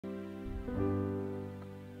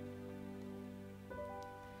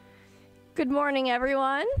Good morning,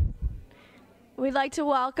 everyone. We'd like to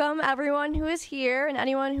welcome everyone who is here and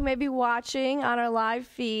anyone who may be watching on our live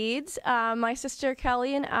feeds. My sister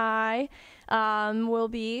Kelly and I will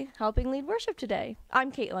be helping lead worship today.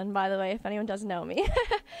 I'm Caitlin, by the way, if anyone doesn't know me.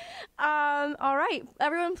 All right,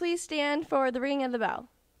 everyone please stand for the ringing of the bell.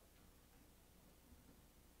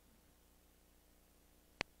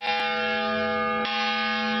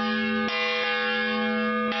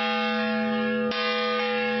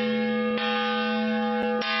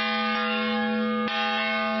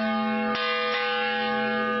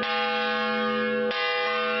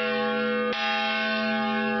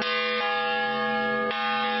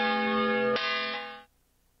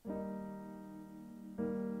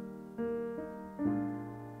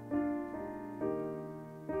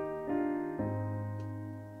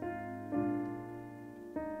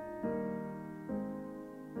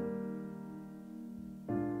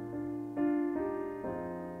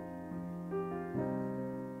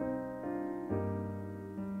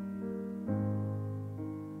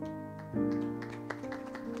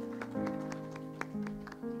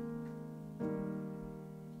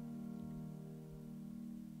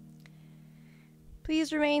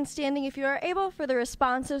 Please remain standing if you are able for the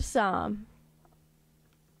responsive psalm.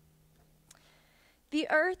 The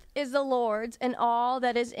earth is the Lord's and all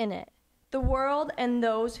that is in it, the world and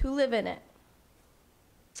those who live in it.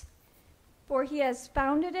 For he has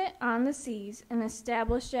founded it on the seas and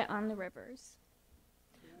established it on the rivers.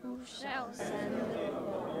 Who shall ascend the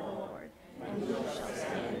Lord, and who shall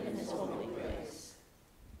stand in his holy place?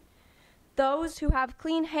 Those who have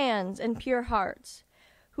clean hands and pure hearts,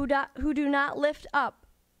 who do not lift up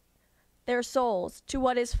their souls to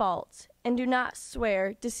what is false, and do not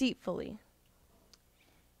swear deceitfully.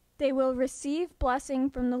 They will receive blessing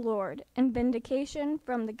from the Lord and vindication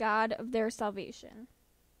from the God of their salvation.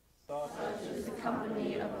 Such is the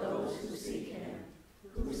company of those who seek him,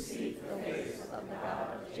 who seek the face of the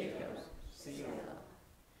God of Jacob.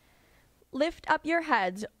 Lift up your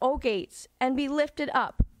heads, O gates, and be lifted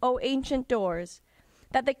up, O ancient doors,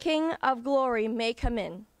 that the King of glory may come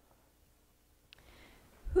in.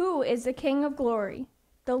 Who is the King of glory?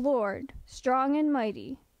 The Lord, strong and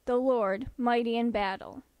mighty, the Lord, mighty in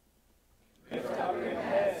battle. Lift up your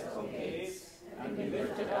heads, O gates, and be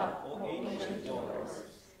lifted up, O ancient doors,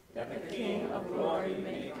 that the King of glory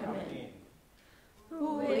may come in.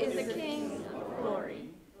 Who is the King of glory?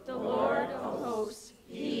 The Lord of hosts,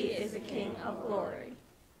 he is the King of glory.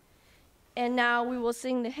 And now we will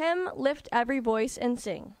sing the hymn, Lift Every Voice and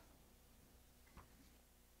Sing.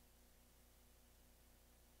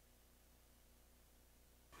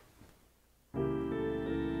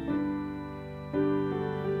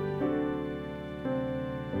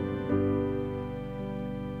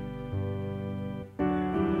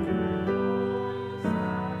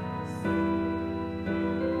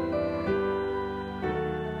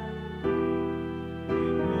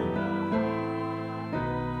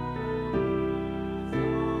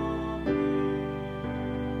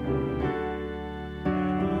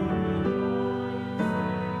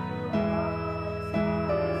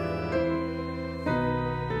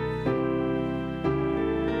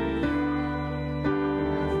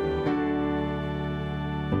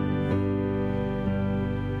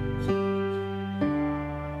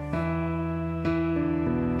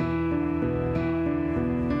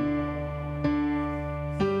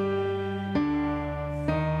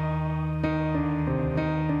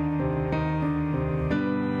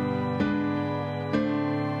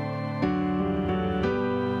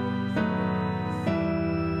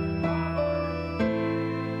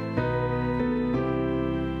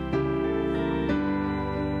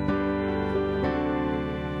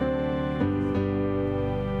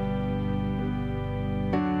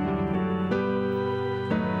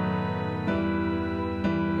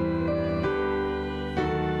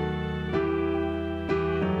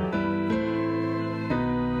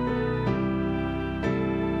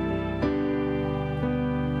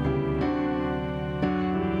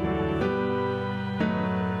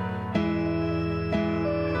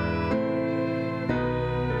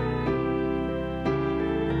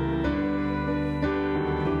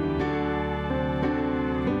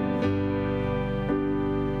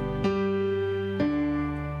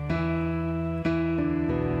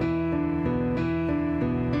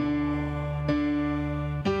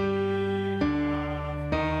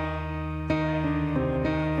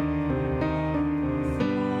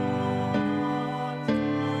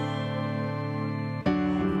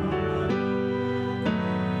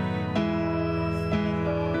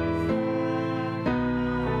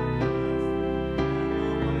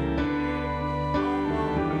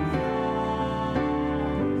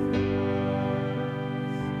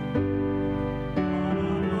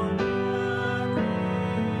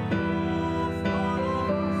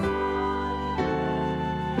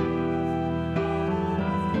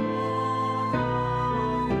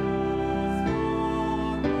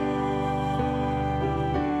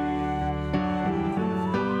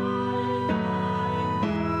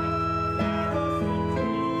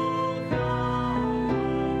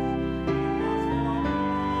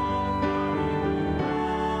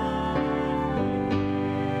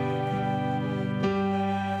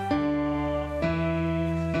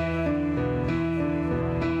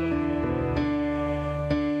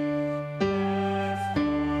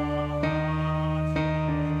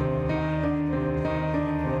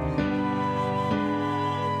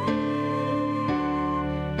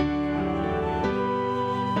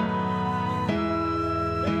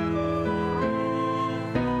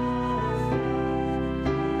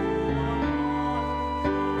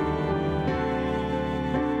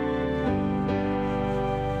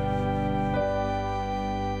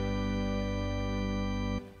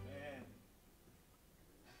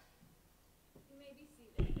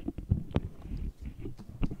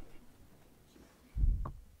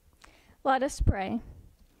 Let us pray.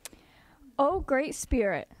 O great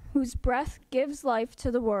Spirit, whose breath gives life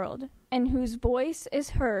to the world, and whose voice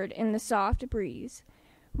is heard in the soft breeze,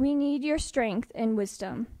 we need your strength and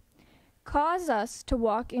wisdom. Cause us to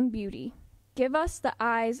walk in beauty. Give us the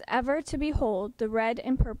eyes ever to behold the red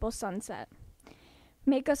and purple sunset.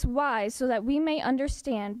 Make us wise so that we may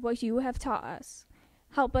understand what you have taught us.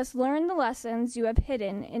 Help us learn the lessons you have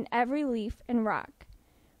hidden in every leaf and rock.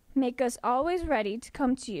 Make us always ready to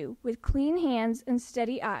come to you with clean hands and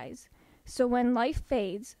steady eyes, so when life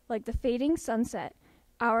fades like the fading sunset,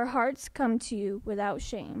 our hearts come to you without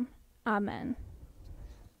shame. Amen.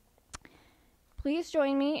 Please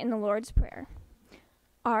join me in the Lord's Prayer.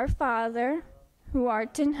 Our Father, who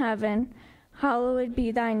art in heaven, hallowed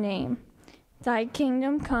be thy name. Thy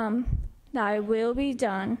kingdom come, thy will be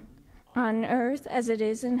done, on earth as it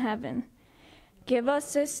is in heaven. Give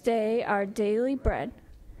us this day our daily bread,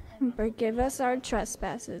 and forgive us our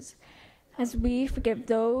trespasses, as we forgive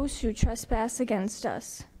those who trespass against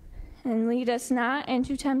us. And lead us not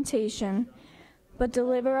into temptation, but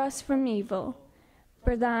deliver us from evil.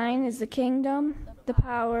 For thine is the kingdom, the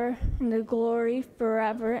power, and the glory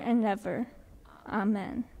forever and ever.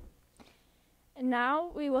 Amen. And now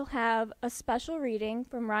we will have a special reading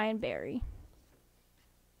from Ryan Barry.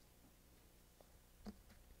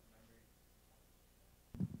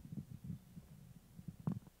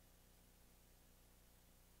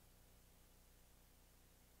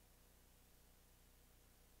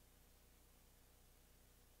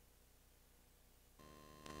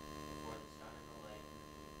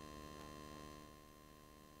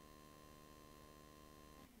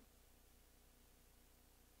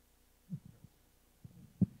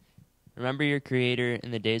 Remember your Creator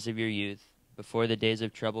in the days of your youth, before the days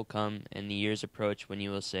of trouble come and the years approach when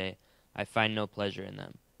you will say, I find no pleasure in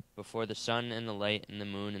them, before the sun and the light and the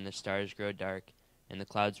moon and the stars grow dark and the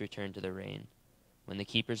clouds return to the rain, when the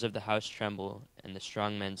keepers of the house tremble and the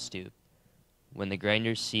strong men stoop, when the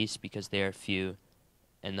grinders cease because they are few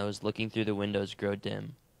and those looking through the windows grow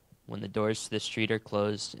dim, when the doors to the street are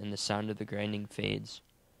closed and the sound of the grinding fades,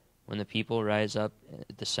 when the people rise up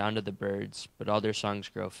at the sound of the birds, but all their songs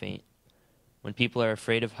grow faint, when people are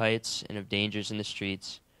afraid of heights and of dangers in the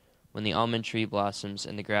streets, when the almond tree blossoms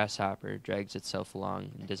and the grasshopper drags itself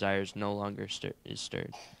along and desires no longer is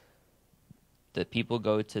stirred. The people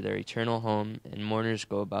go to their eternal home and mourners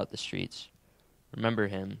go about the streets. Remember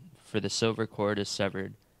him, for the silver cord is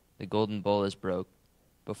severed, the golden bowl is broke,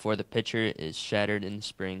 before the pitcher is shattered in the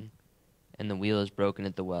spring, and the wheel is broken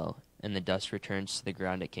at the well, and the dust returns to the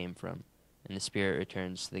ground it came from, and the spirit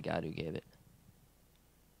returns to the God who gave it.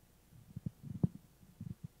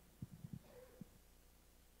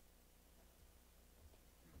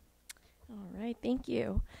 All right, thank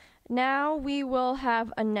you. Now we will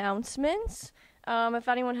have announcements. If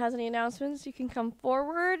anyone has any announcements, you can come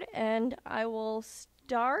forward, and I will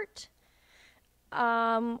start.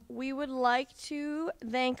 We would like to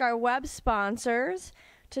thank our web sponsors.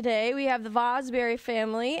 Today we have the Vosbury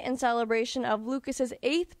family in celebration of Lucas's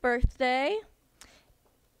 8th birthday,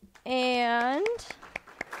 and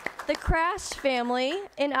the Crast family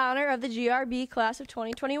in honor of the GRB class of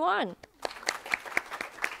 2021.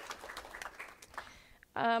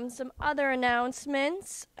 Some other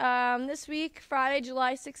announcements. This week, Friday,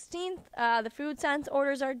 July 16th, the food sense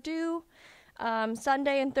orders are due.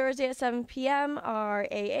 Sunday and Thursday at 7 p.m. are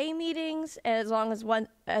AA meetings, as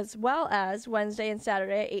well as Wednesday and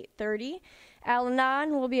Saturday at 8:30.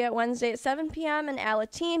 Al-Anon will be at Wednesday at 7 p.m. and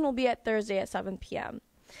Alateen will be at Thursday at 7 p.m.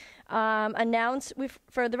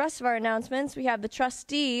 For the rest of our announcements, we have the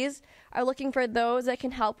trustees are looking for those that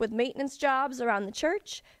can help with maintenance jobs around the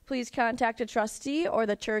church. Please contact a trustee or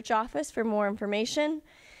the church office for more information.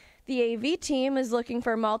 The AV team is looking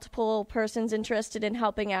for multiple persons interested in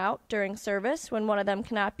helping out during service when one of them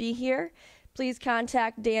cannot be here. Please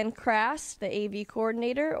contact Dan Crast, the AV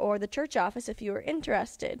coordinator, or the church office if you are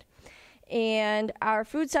interested. And our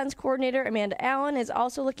food sense coordinator, Amanda Allen, is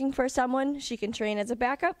also looking for someone she can train as a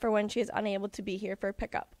backup for when she is unable to be here for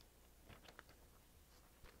pickup.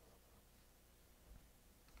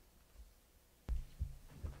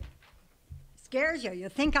 Scares you. You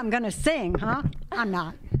think I'm going to sing, huh? I'm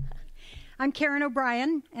not. I'm Karen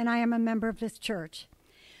O'Brien, and I am a member of this church.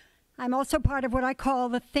 I'm also part of what I call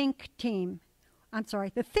the Think team. I'm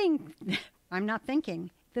not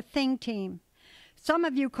thinking. The Thing team. Some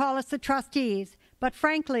of you call us the trustees, but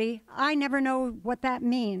frankly, I never know what that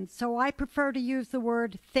means, so I prefer to use the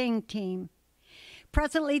word Thing team.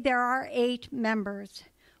 Presently, there are 8 members.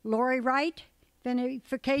 Lori Wright, Vinnie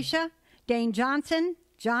Ficaccia, Dane Johnson,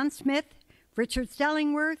 John Smith, Richard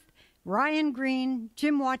Stellingworth, Ryan Green,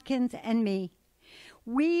 Jim Watkins, and me.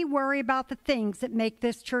 We worry about the things that make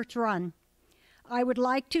this church run. I would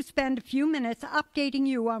like to spend a few minutes updating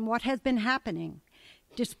you on what has been happening.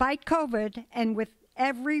 Despite COVID and with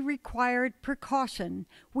every required precaution,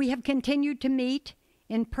 we have continued to meet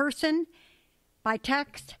in person, by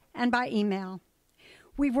text, and by email.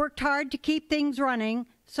 We've worked hard to keep things running,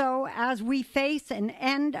 so as we face an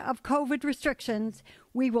end of COVID restrictions,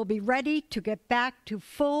 we will be ready to get back to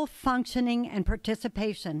full functioning and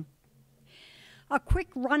participation. A quick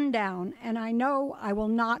rundown, and I know I will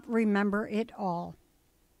not remember it all.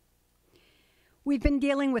 We've been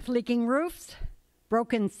dealing with leaking roofs,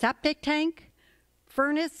 broken septic tank,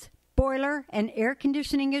 furnace, boiler, and air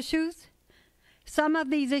conditioning issues. Some of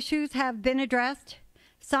these issues have been addressed,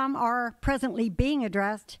 some are presently being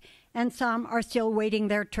addressed, and some are still waiting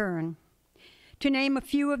their turn. To name a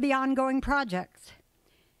few of the ongoing projects,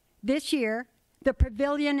 this year, the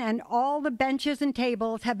pavilion and all the benches and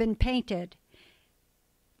tables have been painted.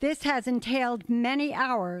 This has entailed many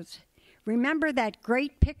hours. Remember that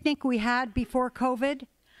great picnic we had before COVID?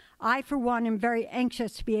 I, for one, am very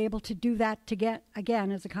anxious to be able to do that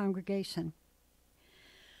again as a congregation.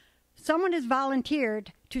 Someone has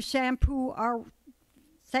volunteered to shampoo our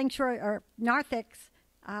sanctuary or narthex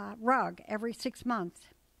rug every 6 months.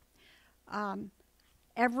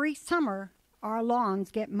 Every summer, our lawns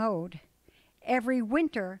get mowed. Every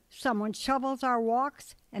winter, someone shovels our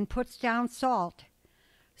walks and puts down salt.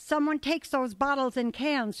 Someone takes those bottles and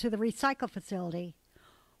cans to the recycle facility.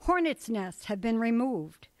 Hornets' nests have been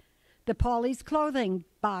removed. The Paulie's clothing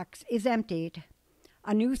box is emptied.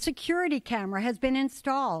 A new security camera has been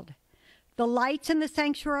installed. The lights in the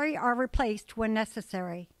sanctuary are replaced when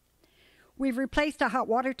necessary. We've replaced a hot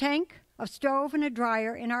water tank, a stove, and a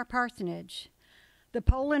dryer in our parsonage. The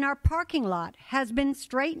pole in our parking lot has been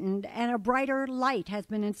straightened and a brighter light has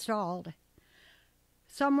been installed.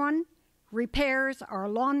 Someone repairs our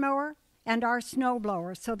lawnmower and our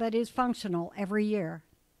snowblower so that it is functional every year.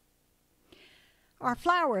 Our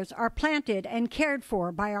flowers are planted and cared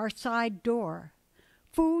for by our side door.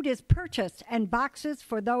 Food is purchased and boxes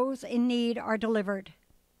for those in need are delivered.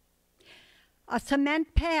 A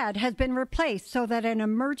cement pad has been replaced so that an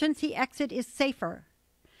emergency exit is safer.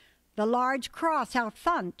 The large cross out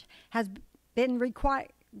front has been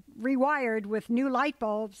rewired with new light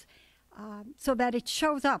bulbs so that it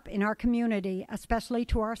shows up in our community, especially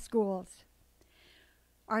to our schools.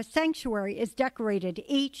 Our sanctuary is decorated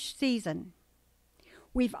each season.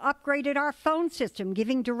 We've upgraded our phone system,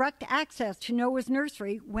 giving direct access to Noah's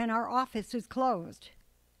Nursery when our office is closed.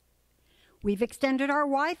 We've extended our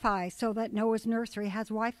Wi-Fi so that Noah's Nursery has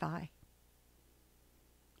Wi-Fi.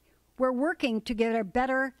 We're working to get a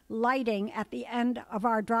better lighting at the end of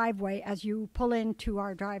our driveway as you pull into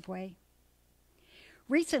our driveway.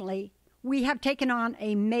 Recently, we have taken on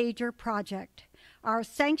a major project. Our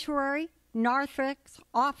sanctuary, narthex,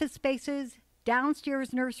 office spaces,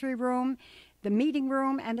 downstairs nursery room, the meeting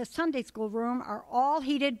room, and the Sunday school room are all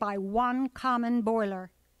heated by one common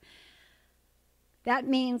boiler. That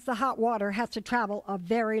means the hot water has to travel a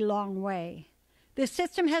very long way. The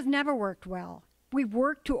system has never worked well. We've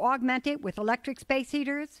worked to augment it with electric space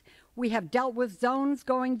heaters. We have dealt with zones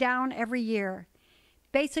going down every year.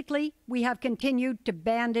 Basically, we have continued to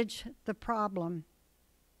bandage the problem.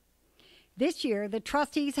 This year, the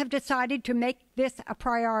trustees have decided to make this a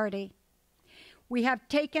priority. We have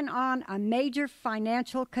taken on a major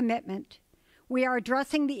financial commitment. We are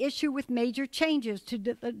addressing the issue with major changes to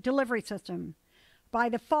the delivery system. By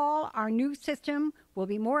the fall, our new system will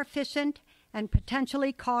be more efficient and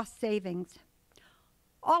potentially cost savings.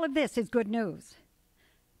 All of this is good news.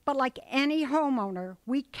 But like any homeowner,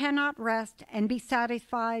 we cannot rest and be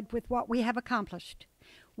satisfied with what we have accomplished.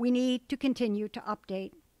 We need to continue to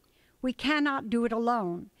update. We cannot do it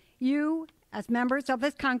alone. You, as members of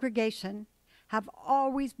this congregation, have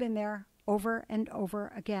always been there over and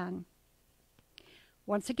over again.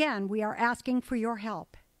 Once again, we are asking for your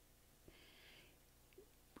help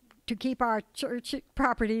to keep our church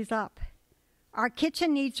properties up. Our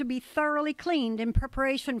kitchen needs to be thoroughly cleaned in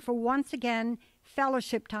preparation for, once again,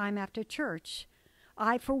 fellowship time after church.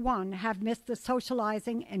 I, for one, have missed the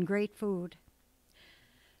socializing and great food.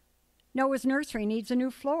 Noah's Nursery needs a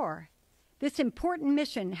new floor. This important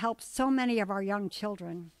mission helps so many of our young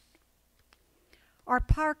children. Our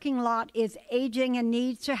parking lot is aging and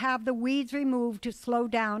needs to have the weeds removed to slow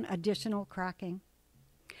down additional cracking.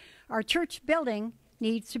 Our church building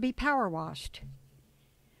needs to be power washed.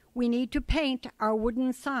 We need to paint our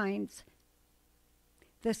wooden signs.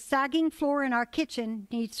 The sagging floor in our kitchen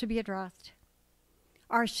needs to be addressed.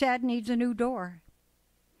 Our shed needs a new door.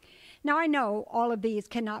 Now, I know all of these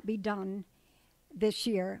cannot be done this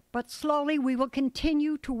year, but slowly we will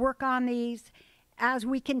continue to work on these as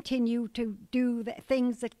we continue to do the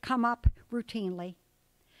things that come up routinely.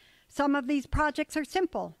 Some of these projects are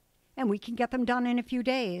simple, and we can get them done in a few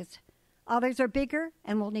days. Others are bigger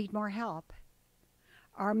and will need more help.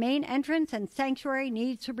 Our main entrance and sanctuary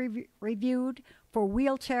needs to be reviewed for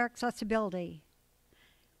wheelchair accessibility.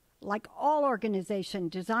 Like all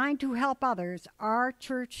organizations designed to help others, our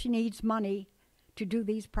church needs money to do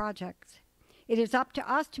these projects. It is up to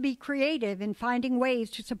us to be creative in finding ways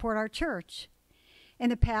to support our church. In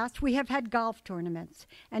the past, we have had golf tournaments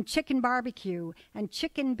and chicken barbecue and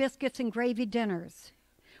chicken biscuits and gravy dinners.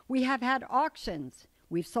 We have had auctions.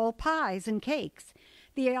 We've sold pies and cakes.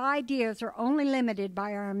 The ideas are only limited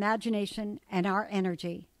by our imagination and our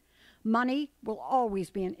energy. Money will always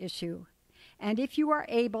be an issue. And if you are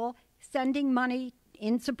able, sending money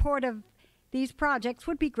in support of these projects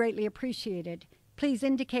would be greatly appreciated. Please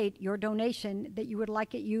indicate your donation that you would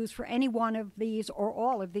like it used for any one of these or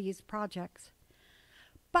all of these projects.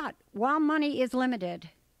 But while money is limited,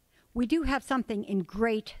 we do have something in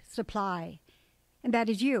great supply, and that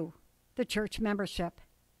is you, the church membership.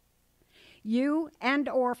 You and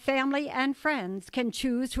or family and friends can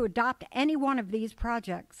choose to adopt any one of these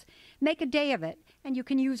projects. Make a day of it, and you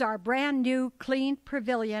can use our brand new clean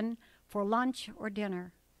pavilion for lunch or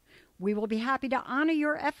dinner. We will be happy to honor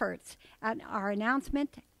your efforts at our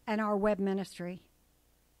announcement and our web ministry.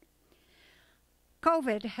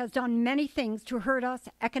 COVID has done many things to hurt us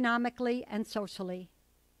economically and socially.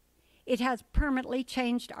 It has permanently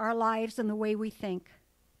changed our lives and the way we think.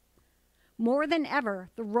 More than ever,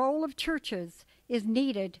 the role of churches is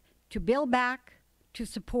needed to build back, to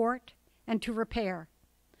support, and to repair.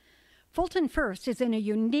 Fulton First is in a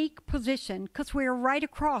unique position because we are right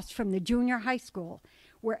across from the junior high school,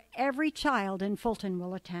 where every child in Fulton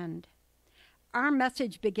will attend. Our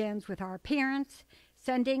message begins with our parents,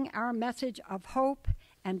 sending our message of hope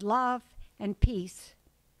and love and peace.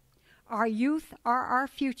 Our youth are our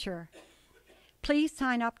future. Please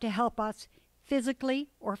sign up to help us physically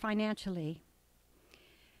or financially.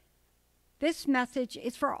 This message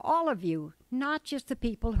is for all of you, not just the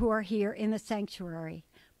people who are here in the sanctuary,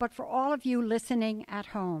 but for all of you listening at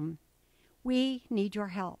home. We need your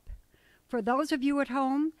help. For those of you at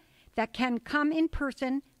home that can come in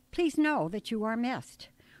person, please know that you are missed.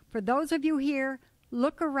 For those of you here,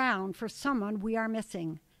 look around for someone we are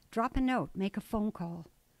missing. Drop a note, make a phone call.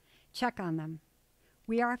 Check on them.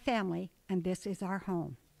 We are a family, and this is our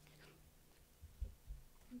home.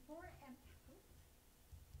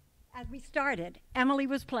 As we started, Emily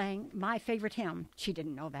was playing my favorite hymn. She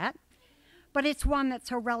didn't know that. But it's one that's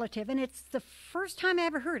so relative, and it's the first time I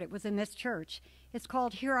ever heard it was in this church. It's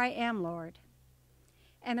called Here I Am, Lord.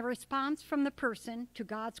 And the response from the person to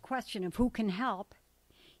God's question of who can help,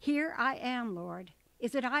 Here I am, Lord.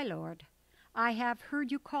 Is it I, Lord? I have heard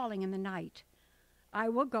you calling in the night. I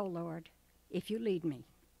will go, Lord, if you lead me.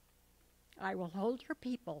 I will hold your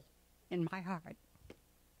people in my heart.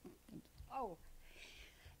 Oh,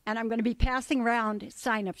 and I'm going to be passing around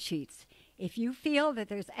sign-up sheets. If you feel that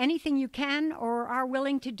there's anything you can or are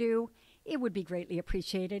willing to do, it would be greatly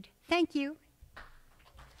appreciated. Thank you.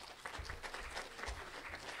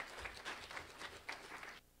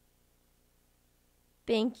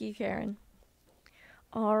 Thank you, Karen.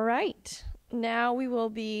 All right. Now we will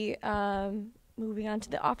be moving on to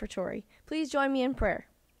the offertory. Please join me in prayer.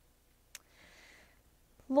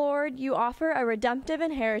 Lord, you offer a redemptive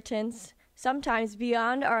inheritance, sometimes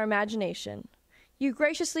beyond our imagination. You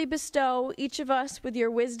graciously bestow each of us with your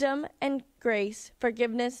wisdom and grace,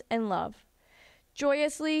 forgiveness and love.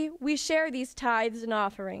 Joyously, we share these tithes and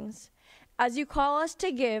offerings. As you call us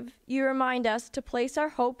to give, you remind us to place our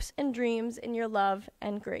hopes and dreams in your love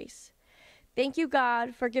and grace. Thank you,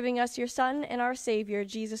 God, for giving us your Son and our Savior,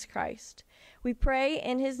 Jesus Christ. We pray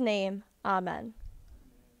in his name. Amen.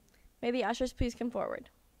 May the ushers please come forward.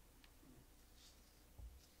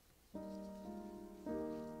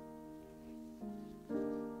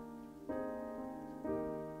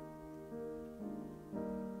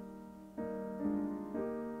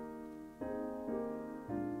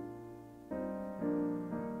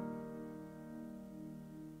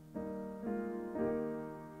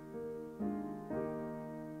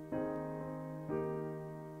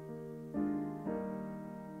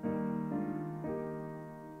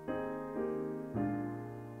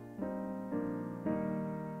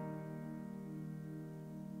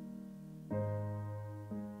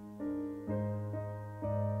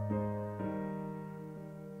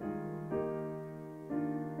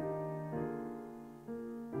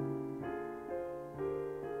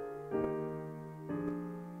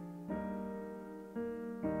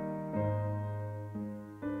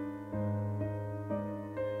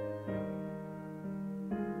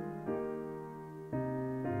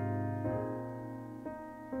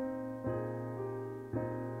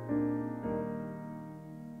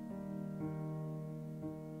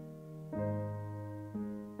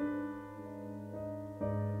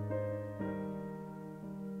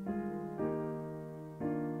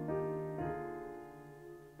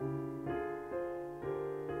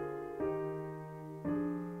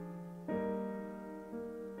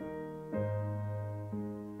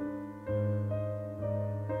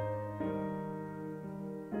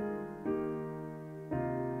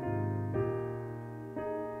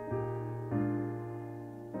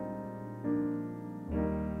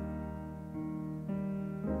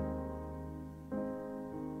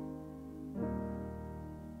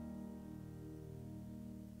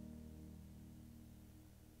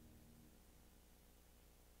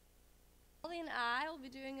 and I will be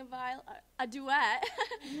doing a duet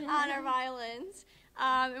on our violins,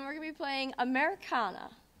 and we're going to be playing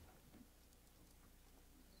Americana.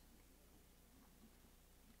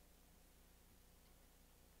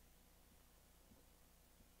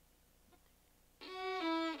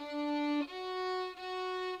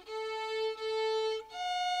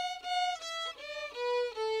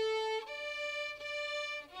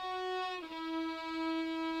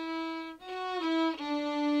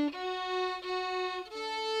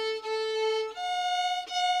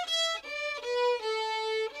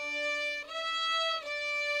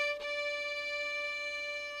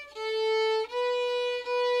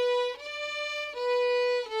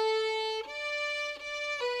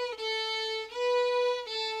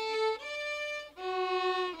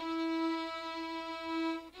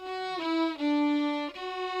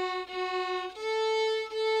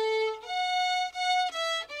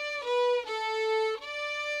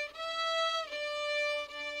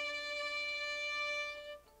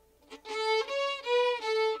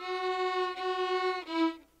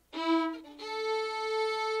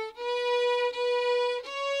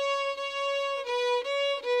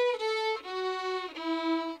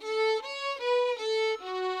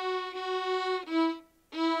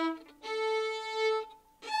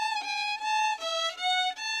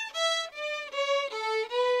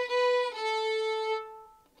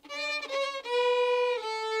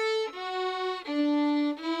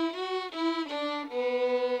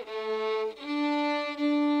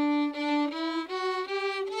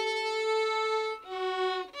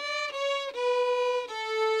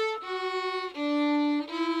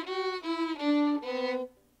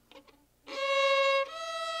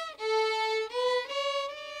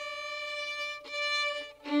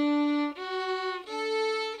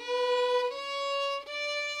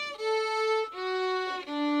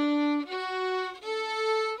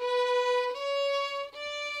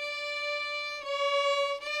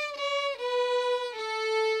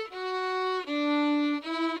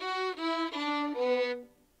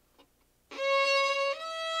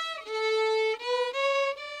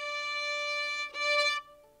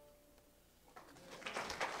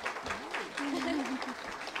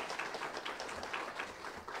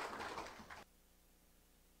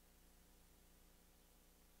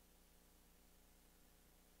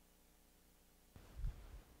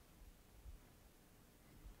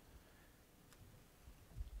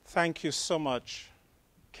 Thank you so much,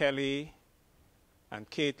 Kelly and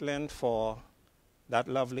Caitlin, for that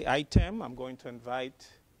lovely item. I'm going to invite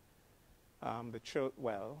the church,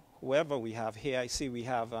 well, whoever we have here. I see we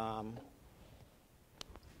have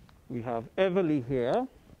Everly here.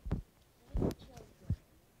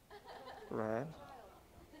 Right.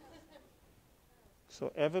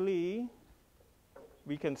 So Everly,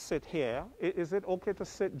 we can sit here. Is it okay to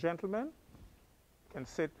sit, gentlemen? Can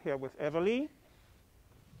sit here with Everly.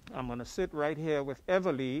 I'm going to sit right here with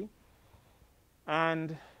Everly.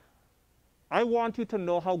 And I want you to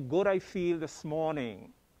know how good I feel this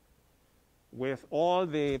morning with all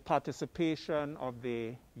the participation of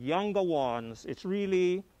the younger ones. It's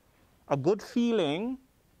really a good feeling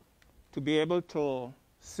to be able to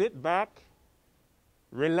sit back,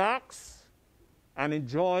 relax, and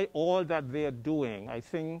enjoy all that they're doing. I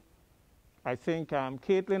think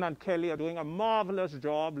Caitlin and Kelly are doing a marvelous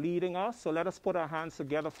job leading us, so let us put our hands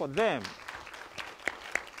together for them.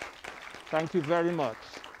 Thank you very much.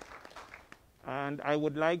 And I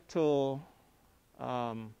would like to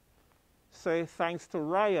say thanks to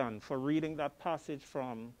Ryan for reading that passage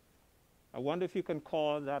from, I wonder if you can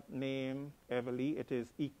call that name, Everly. It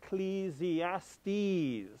is Ecclesiastes.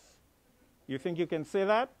 You think you can say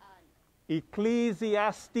that?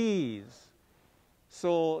 Ecclesiastes.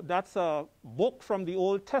 So that's a book from the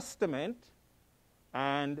Old Testament,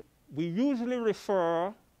 and we usually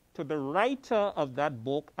refer to the writer of that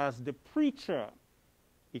book as the preacher.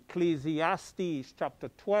 Ecclesiastes chapter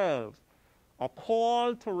 12, a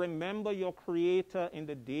call to remember your Creator in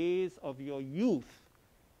the days of your youth.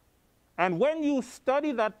 And when you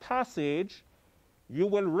study that passage, you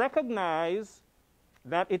will recognize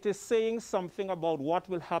that it is saying something about what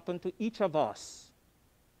will happen to each of us.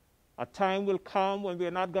 A time will come when we're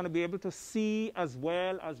not going to be able to see as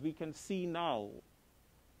well as we can see now.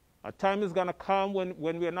 A time is going to come when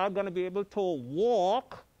we're not going to be able to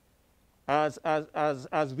walk as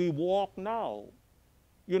we walk now.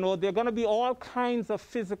 You know, there are going to be all kinds of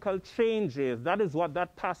physical changes. That is what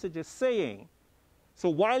that passage is saying. So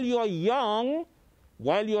while you're young,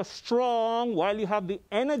 while you're strong, while you have the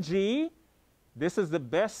energy, this is the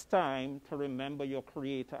best time to remember your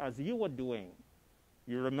Creator as you were doing.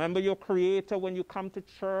 You remember your Creator when you come to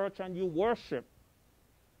church and you worship.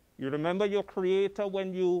 You remember your Creator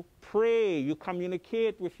when you pray, you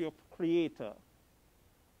communicate with your Creator.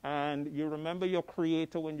 And you remember your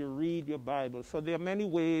Creator when you read your Bible. So there are many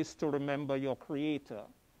ways to remember your Creator.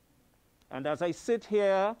 And as I sit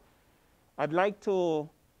here, I'd like to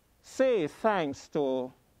say thanks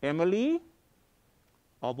to Emily,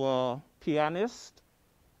 our pianist.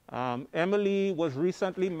 Emily was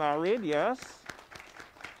recently married, yes.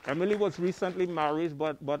 Emily was recently married,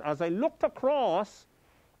 but as I looked across,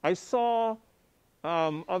 I saw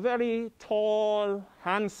a very tall,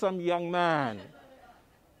 handsome young man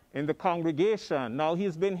in the congregation. Now,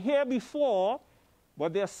 he's been here before,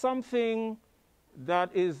 but there's something that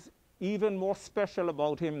is even more special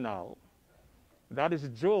about him now. That is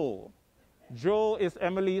Joe. Joe is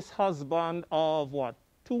Emily's husband of what,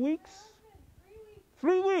 2 weeks?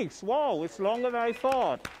 3 weeks. Wow, it's longer than I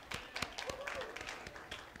thought.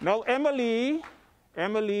 Now, Emily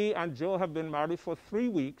and Joe have been married for 3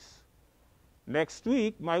 weeks. Next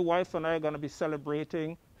week, my wife and I are going to be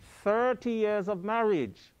celebrating 30 years of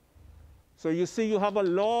marriage. So you see, you have a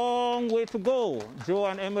long way to go, Joe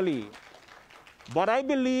and Emily. But I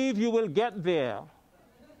believe you will get there.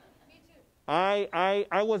 Me too.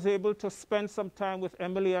 I was able to spend some time with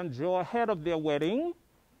Emily and Joe ahead of their wedding.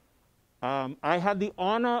 I had the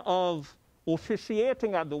honor of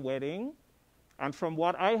officiating at the wedding. And from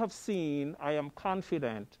what I have seen, I am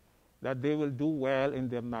confident that they will do well in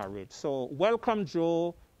their marriage. So welcome,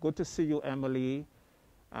 Joe. Good to see you, Emily.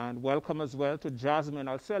 And welcome as well to Jasmine.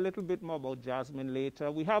 I'll say a little bit more about Jasmine later.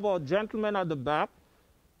 We have our gentlemen at the back.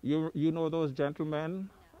 You know those gentlemen?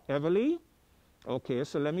 No. Everly? Okay,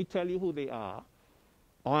 so let me tell you who they are.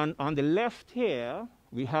 On the left here,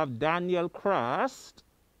 we have Daniel Crast.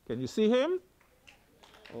 Can you see him?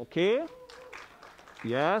 Okay.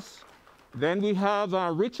 Yes. Then we have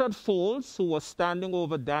Richard Folds, who was standing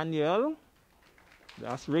over Daniel.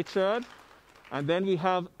 That's Richard. And then we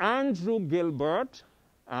have Andrew Gilbert.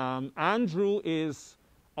 Andrew is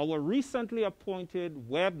our recently appointed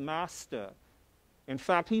webmaster. In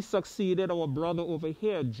fact, he succeeded our brother over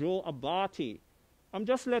here, Joe Abati. I'm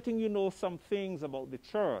just letting you know some things about the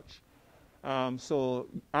church. So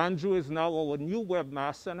Andrew is now our new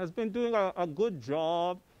webmaster and has been doing a good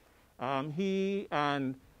job. He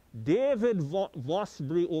and David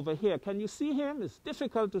Vosbury over here. Can you see him? It's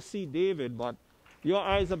difficult to see David, but your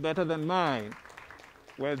eyes are better than mine.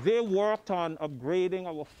 Well, they worked on upgrading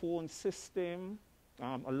our phone system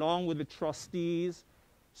along with the trustees.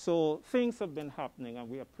 So things have been happening, and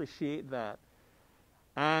we appreciate that.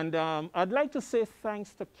 And I'd like to say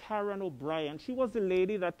thanks to Karen O'Brien. She was the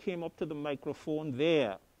lady that came up to the microphone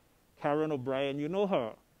there. Karen O'Brien, you know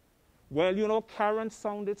her. Well, you know, Karen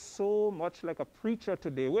sounded so much like a preacher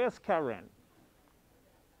today. Where's Karen?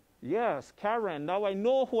 Yes, Karen. Now I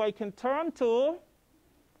know who I can turn to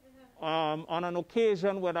on an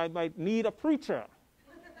occasion when I might need a preacher.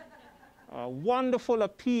 Wonderful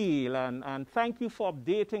appeal, and thank you for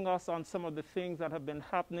updating us on some of the things that have been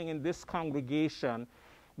happening in this congregation.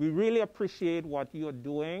 We really appreciate what you're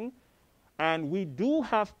doing. And we do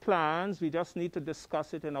have plans. We just need to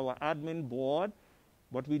discuss it in our admin board.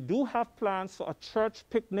 But we do have plans for a church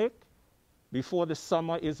picnic before the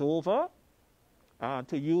summer is over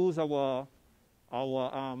to use our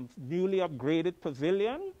newly upgraded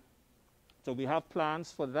pavilion. So we have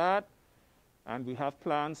plans for that. And we have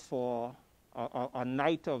plans for a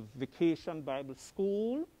night of vacation Bible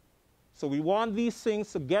school. So we want these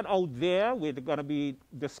things to get out there. We're going to be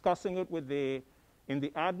discussing it in the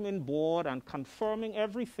admin board and confirming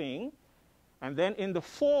everything. And then in the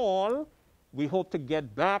fall, we hope to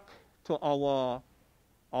get back to our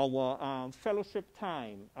fellowship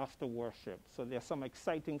time after worship. So there's some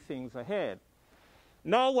exciting things ahead.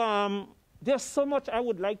 Now, there's so much I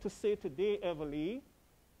would like to say today, Everly.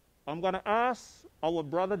 I'm going to ask our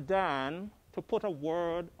brother Dan to put a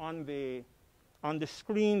word on the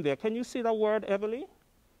screen there. Can you see the word, Everly?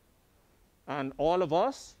 And all of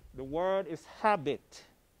us, the word is habit.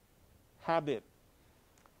 Habit.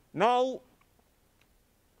 Now,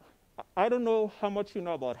 I don't know how much you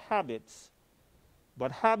know about habits,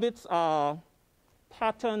 but habits are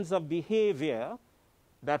patterns of behavior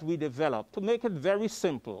that we develop. To make it very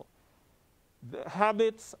simple, the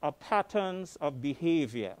habits are patterns of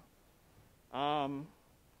behavior.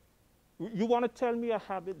 You want to tell me a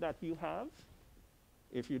habit that you have,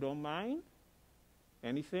 if you don't mind?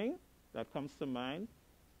 Anything that comes to mind?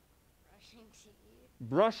 Brushing teeth.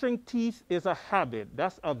 Brushing teeth is a habit.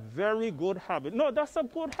 That's a very good habit. No, that's a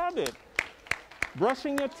good habit.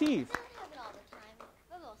 Brushing your teeth. I don't have it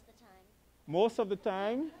all the time, but most of the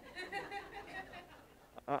time. Most of the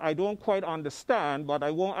time? I don't quite understand, but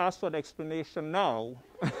I won't ask for the explanation now.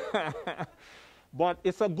 But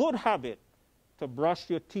it's a good habit to brush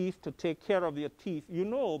your teeth, to take care of your teeth. You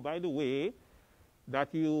know, by the way,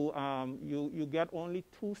 that you get only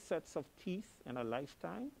 2 sets of teeth in a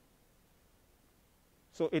lifetime.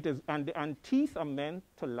 So it is, and teeth are meant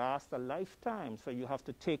to last a lifetime, so you have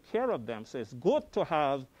to take care of them. So it's good to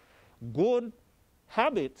have good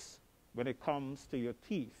habits when it comes to your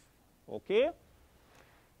teeth, okay?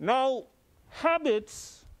 Now,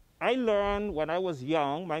 habits, I learned when I was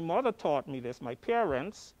young. My mother taught me this. My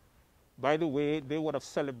parents, by the way, they would have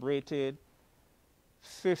celebrated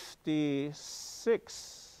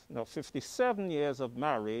 57 years of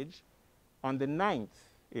marriage on the 9th,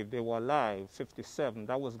 if they were alive, 57.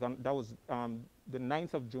 That was the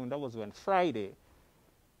 9th of June. That was when Friday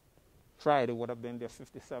would have been their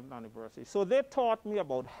 57th anniversary. So they taught me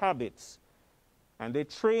about habits, and they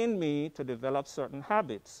trained me to develop certain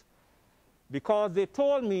habits, because they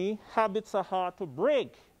told me habits are hard to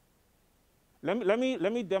break. Let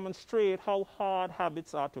me demonstrate how hard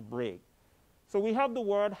habits are to break. So we have the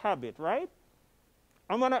word habit, right?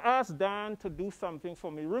 I'm going to ask Dan to do something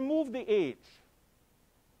for me. Remove the H.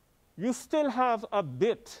 You still have a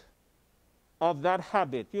bit of that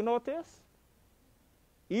habit. You notice?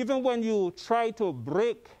 Even when you try to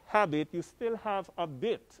break habit, you still have a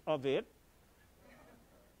bit of it.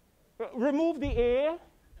 Remove the A,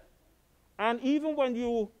 and even when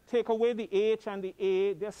you take away the H and the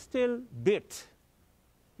A, there's still bit.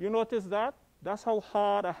 You notice that? That's how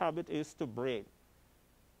hard a habit is to break.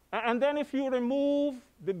 And then if you remove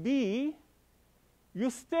the B, you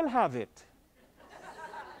still have it.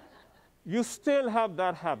 You still have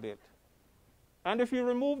that habit. And if you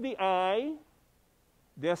remove the I,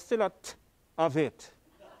 there's still a T of it.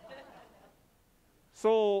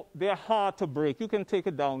 So they're hard to break. You can take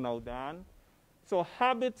it down now, Dan. So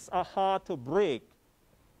habits are hard to break.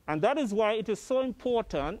 And that is why it is so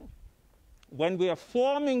important when we are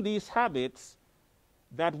forming these habits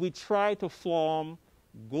that we try to form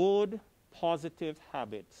good, positive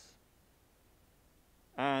habits.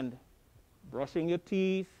 And brushing your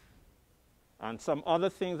teeth and some other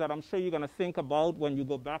things that I'm sure you're going to think about when you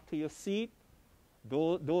go back to your seat,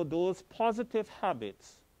 those positive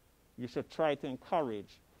habits you should try to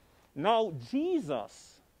encourage. Now,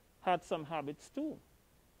 Jesus had some habits too.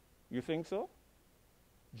 You think so?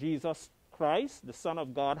 Jesus Christ, the Son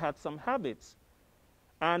of God, had some habits.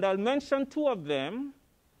 And I'll mention 2 of them.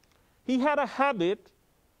 He had a habit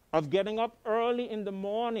of getting up early in the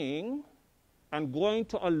morning and going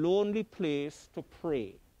to a lonely place to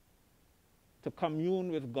pray, to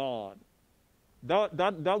commune with God.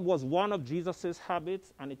 That was one of Jesus'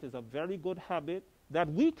 habits, and it is a very good habit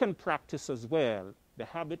that we can practice as well, the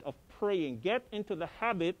habit of praying. Get into the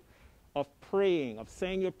habit of praying, of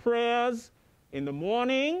saying your prayers in the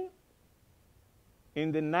morning,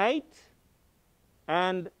 in the night,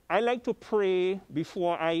 and I like to pray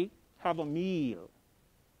before I have a meal.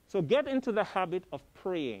 So get into the habit of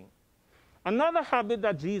praying. Another habit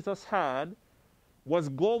that Jesus had was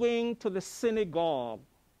going to the synagogue.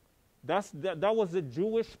 That was the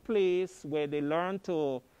Jewish place where they learned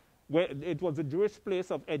to, where it was a Jewish place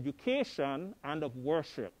of education and of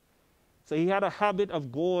worship. So he had a habit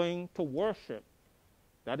of going to worship.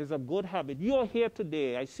 That is a good habit. You're here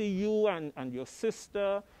today. I see you and your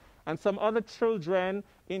sister and some other children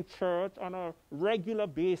in church on a regular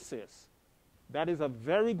basis. That is a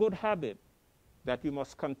very good habit that you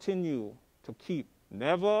must continue to keep.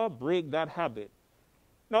 Never break that habit.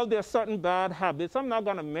 Now, there are certain bad habits. I'm not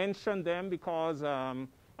going to mention them because I'm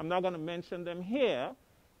not going to mention them here,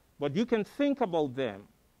 but you can think about them.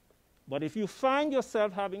 But if you find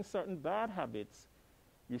yourself having certain bad habits,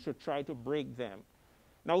 you should try to break them.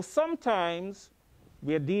 Now, sometimes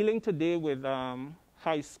we're dealing today with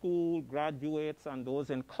high school graduates and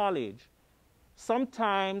those in college.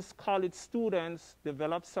 Sometimes college students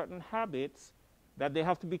develop certain habits that they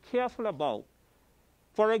have to be careful about.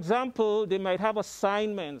 For example, they might have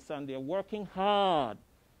assignments and they're working hard,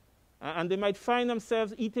 and they might find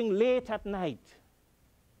themselves eating late at night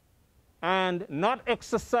and not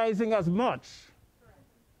exercising as much. Correct.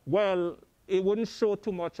 Well, it wouldn't show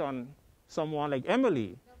too much on someone like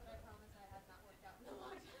Emily. No, but I promise I have not worked out a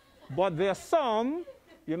lot. But there are some,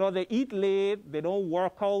 they eat late, they don't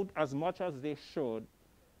work out as much as they should,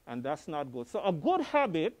 and that's not good. So a good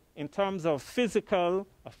habit in terms of a physical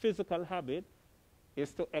habit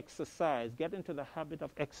is to exercise. Get into the habit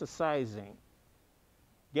of exercising.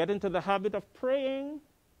 Get into the habit of praying.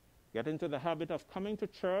 Get into the habit of coming to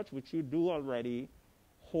church, which you do already.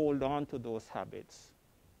 Hold on to those habits.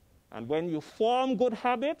 And when you form good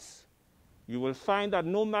habits, you will find that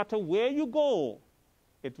no matter where you go,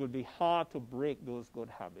 it will be hard to break those good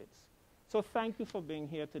habits. So thank you for being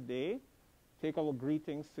here today. Take our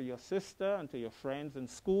greetings to your sister and to your friends in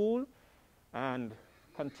school, and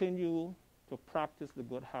continue to practice the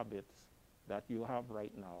good habits that you have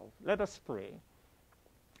right now. Let us pray.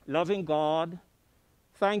 Loving God,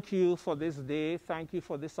 thank you for this day. Thank you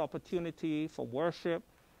for this opportunity for worship.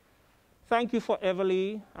 Thank you for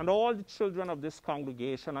Everly and all the children of this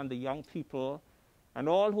congregation and the young people and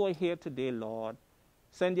all who are here today, Lord.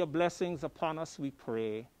 Send your blessings upon us, we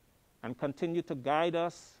pray, and continue to guide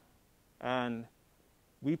us. And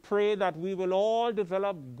we pray that we will all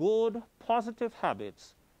develop good, positive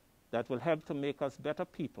habits that will help to make us better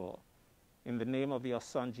people. In the name of your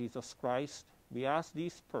Son, Jesus Christ, we ask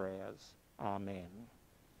these prayers. Amen.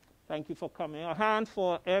 Thank you for coming. A hand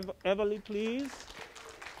for Everly, please.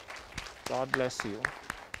 God bless you.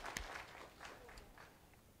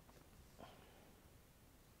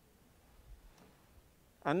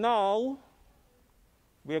 And now,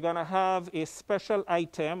 we're going to have a special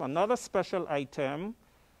item, another special item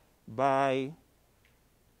by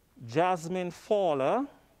Jasmine Fowler.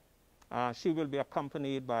 She will be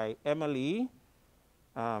accompanied by Emily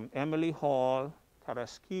Hall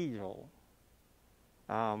Carrasquillo.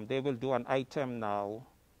 They will do an item now,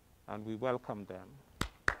 and we welcome them.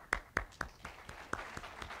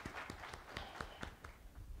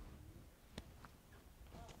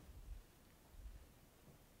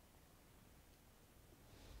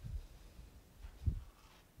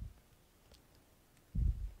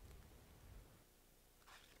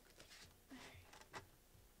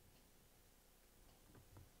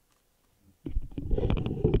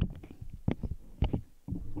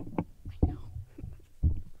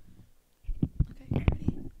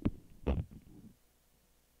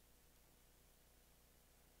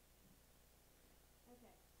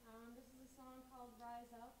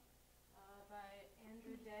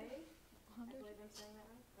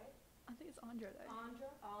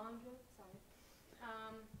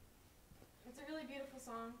 It's a really beautiful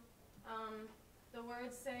song. The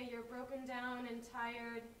words say you're broken down and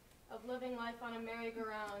tired of living life on a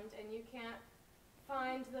merry-go-round, and you can't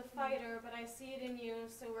find the fighter, but I see it in you,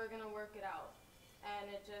 so we're going to work it out.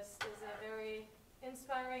 And it just is a very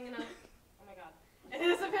inspiring and oh my God. It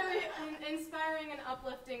is a very inspiring and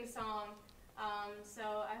uplifting song. So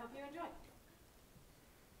I hope you enjoy.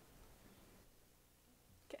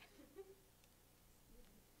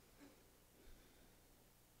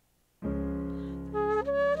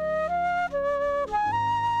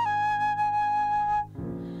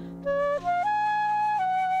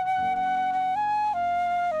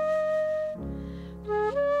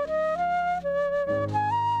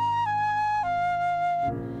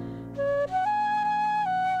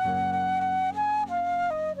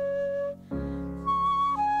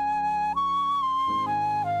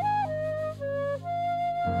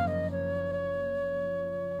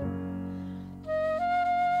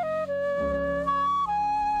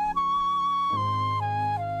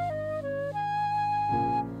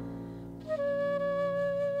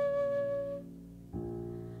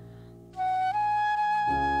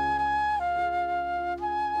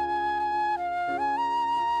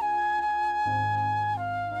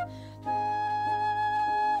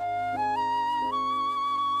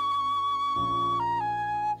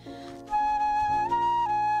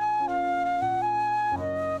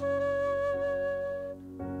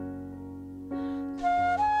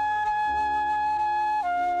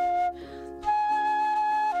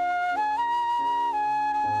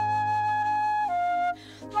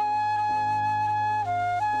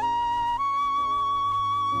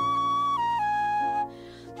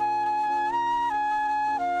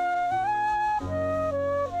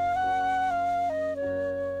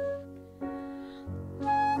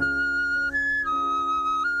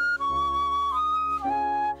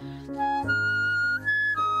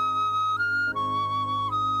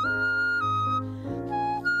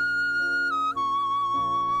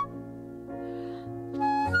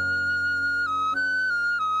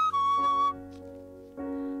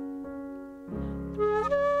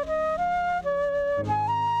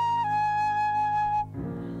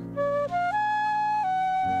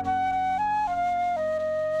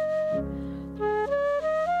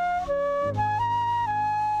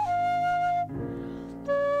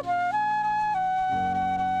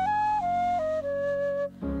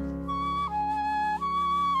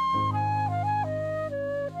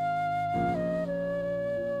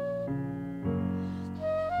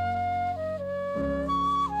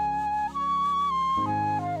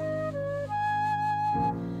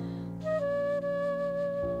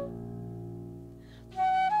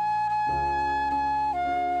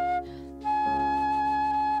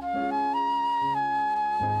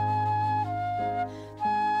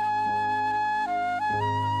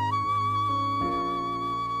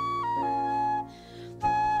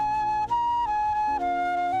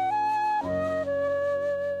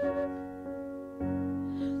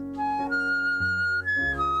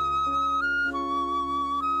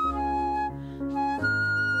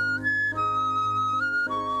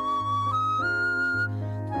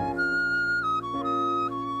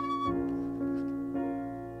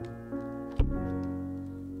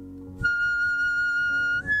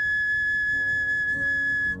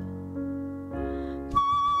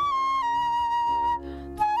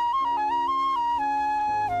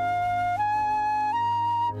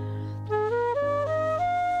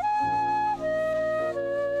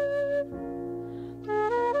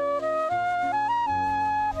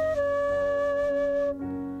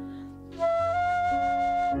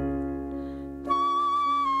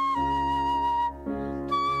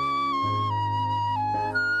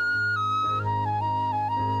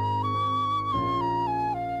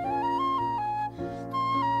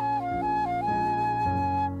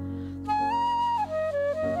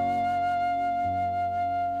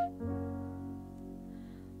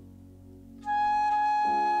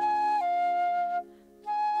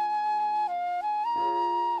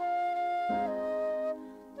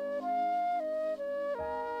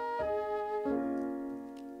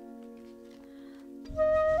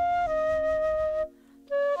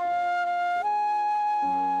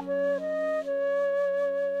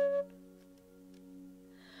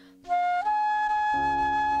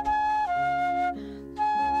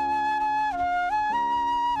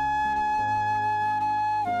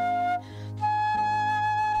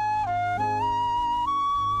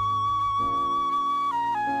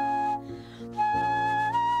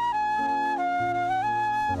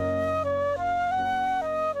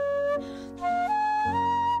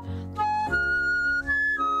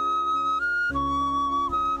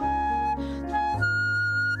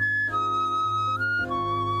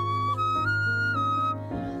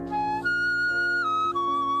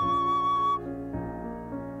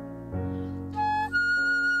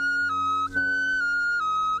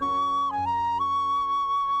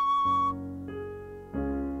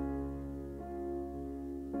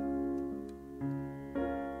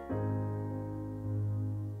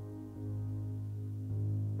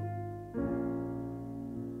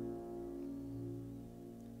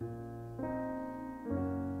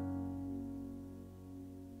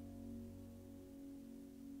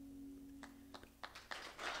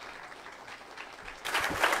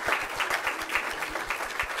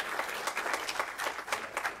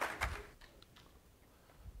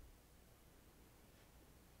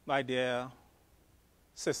 My dear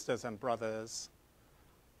sisters and brothers,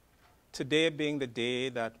 today being the day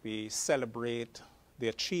that we celebrate the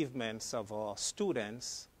achievements of our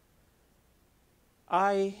students,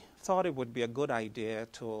 I thought it would be a good idea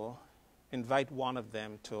to invite one of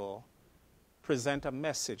them to present a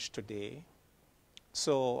message today.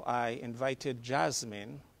 So I invited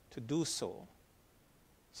Jasmine to do so.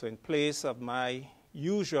 So in place of my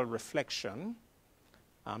usual reflection,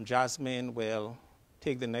 Jasmine will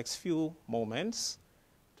take the next few moments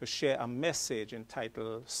to share a message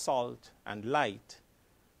entitled Salt and Light.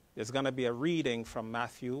 There's going to be a reading from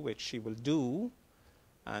Matthew, which she will do,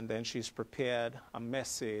 and then she's prepared a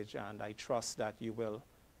message, and I trust that you will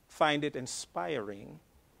find it inspiring.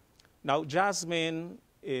 Now, Jasmine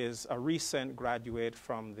is a recent graduate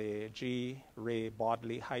from the G. Ray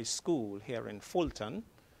Bodley High School here in Fulton.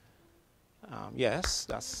 Yes,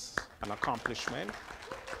 that's an accomplishment.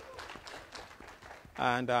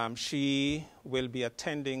 And she will be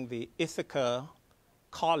attending the Ithaca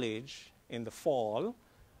College in the fall,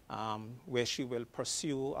 where she will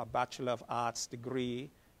pursue a Bachelor of Arts degree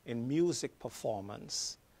in music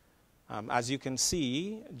performance. As you can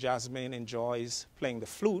see, Jasmine enjoys playing the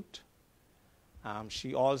flute.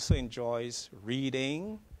 She also enjoys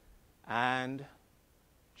reading, and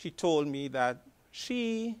she told me that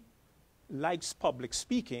she likes public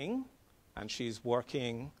speaking, and she's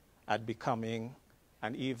working at becoming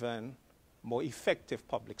an even more effective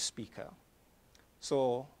public speaker.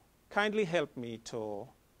 So kindly help me to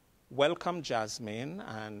welcome Jasmine,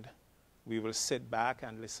 and we will sit back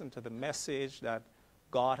and listen to the message that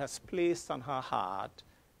God has placed on her heart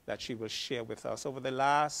that she will share with us. Over the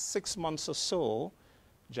last 6 months or so,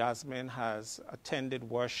 Jasmine has attended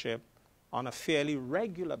worship on a fairly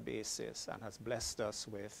regular basis and has blessed us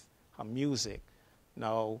with her music.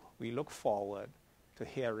 Now we look forward to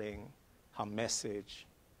hearing her message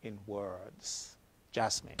in words.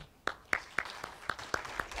 Jasmine.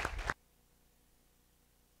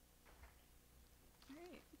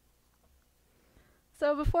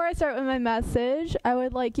 So before I start with my message, I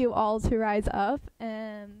would like you all to rise up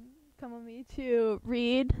and come with me to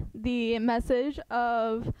read the message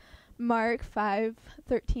of Mark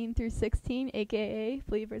 5:13 through 16, a.k.a.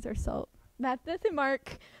 Believers are salt.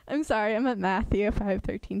 Mark. I'm sorry, I meant Matthew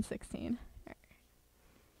 5:13, 16.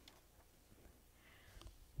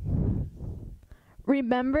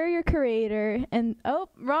 Remember your Creator and... Oh,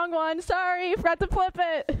 wrong one. Sorry, forgot to flip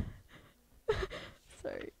it.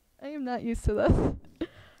 Sorry, I am not used to this.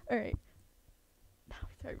 All right.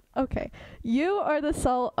 Okay. You are the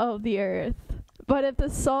salt of the earth. But if the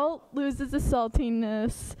salt loses its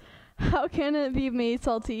saltiness, how can it be made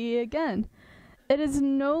salty again? It is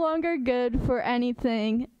no longer good for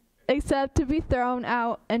anything except to be thrown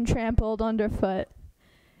out and trampled underfoot.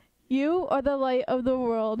 You are the light of the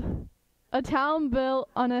world. A town built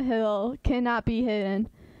on a hill cannot be hidden.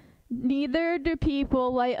 Neither do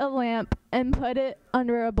people light a lamp and put it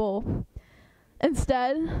under a bowl.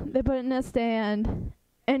 Instead, they put it in a stand,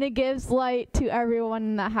 and it gives light to everyone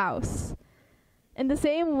in the house. In the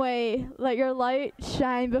same way, let your light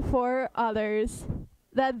shine before others,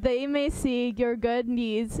 that they may see your good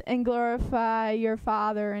deeds and glorify your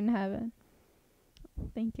Father in heaven.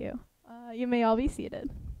 Thank you. You may all be seated.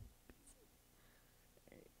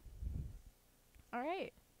 All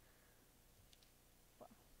right.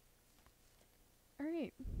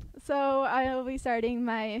 So I will be starting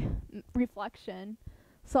my reflection,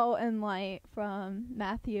 Salt and Light, from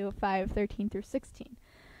Matthew 5:13 through 16.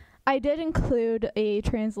 I did include a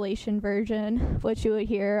translation version, which you would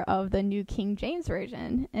hear of the New King James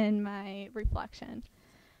Version, in my reflection.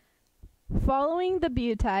 Following the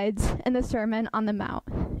Beatitudes and the Sermon on the Mount,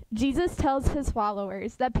 Jesus tells his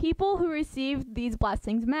followers that people who receive these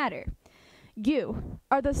blessings matter. You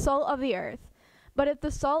are the salt of the earth, but if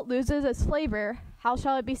the salt loses its flavor, how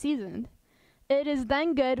shall it be seasoned? It is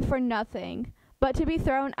then good for nothing, but to be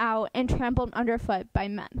thrown out and trampled underfoot by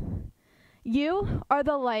men. You are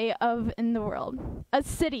the light in the world. A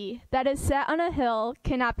city that is set on a hill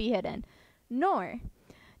cannot be hidden, nor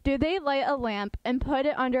do they light a lamp and put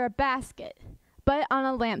it under a basket, but on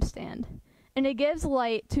a lampstand, and it gives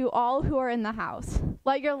light to all who are in the house.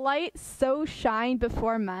 Let your light so shine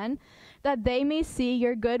before men that they may see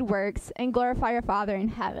your good works and glorify your Father in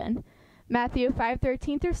heaven. Matthew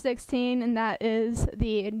 5:13 through 16, and that is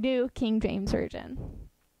the New King James Version.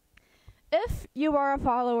 If you are a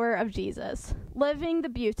follower of Jesus, living the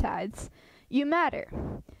Beatitudes, you matter.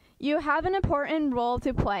 You have an important role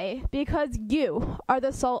to play because you are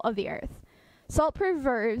the salt of the earth. Salt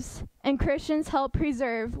preserves, and Christians help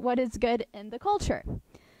preserve what is good in the culture.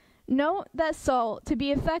 Note that salt, to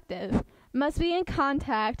be effective, must be in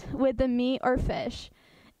contact with the meat or fish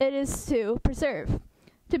it is to preserve.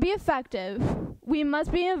 To be effective, we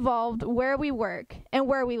must be involved where we work and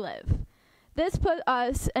where we live. This puts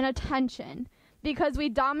us in a tension because we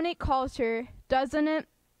dominate culture doesn't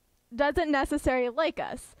necessarily like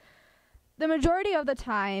us. The majority of the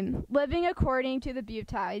time, living according to the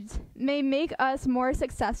Beatides may make us more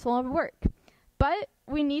successful at work, but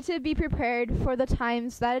we need to be prepared for the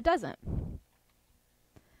times that it doesn't.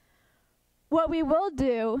 What we will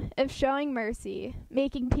do if showing mercy,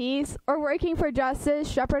 making peace, or working for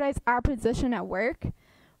justice jeopardize our position at work,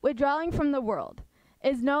 withdrawing from the world,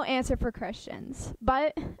 is no answer for Christians,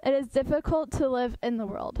 but it is difficult to live in the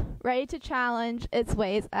world, ready to challenge its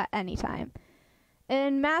ways at any time.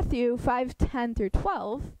 In Matthew 5:10 through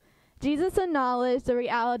 12, Jesus acknowledged the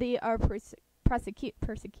reality of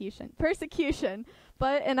persecution,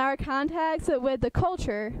 but in our contact with the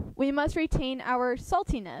culture, we must retain our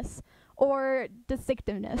saltiness, or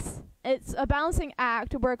distinctiveness. It's a balancing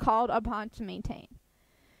act we're called upon to maintain.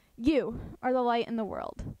 You are the light in the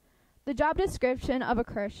world. The job description of a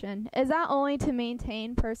Christian is not only to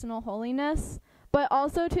maintain personal holiness, but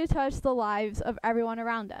also to touch the lives of everyone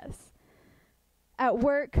around us. At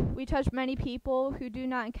work, we touch many people who do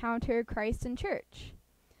not encounter Christ in church.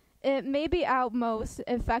 It may be our most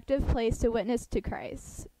effective place to witness to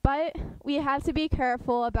Christ, but we have to be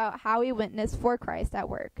careful about how we witness for Christ at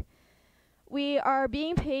work. We are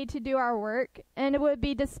being paid to do our work, and it would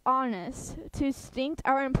be dishonest to stint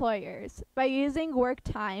our employers by using work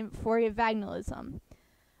time for evangelism.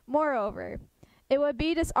 Moreover, it would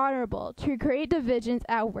be dishonorable to create divisions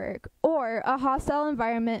at work or a hostile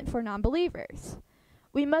environment for non-believers.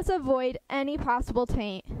 We must avoid any possible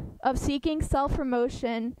taint of seeking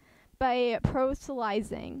self-promotion by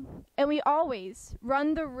proselytizing, and we always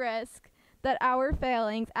run the risk that our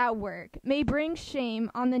failings at work may bring shame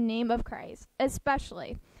on the name of Christ,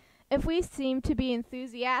 especially if we seem to be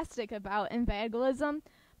enthusiastic about evangelism,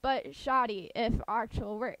 but shoddy if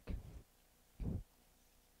actual work.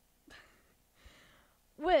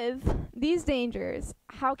 With these dangers,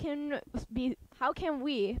 how can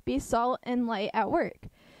we be salt and light at work?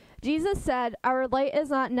 Jesus said, our light is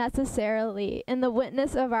not necessarily in the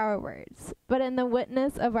witness of our words, but in the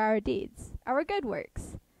witness of our deeds, our good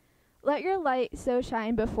works. Let your light so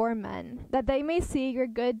shine before men, that they may see your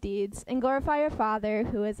good deeds and glorify your Father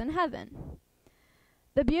who is in heaven.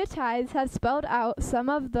 The Beatides have spelled out some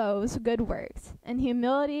of those good works, in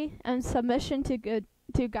humility and submission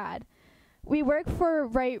to God. We work for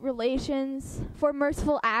right relations, for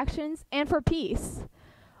merciful actions, and for peace.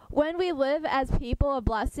 When we live as people of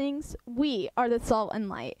blessings, we are the salt and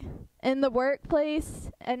light, in the workplace,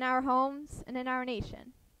 in our homes, and in our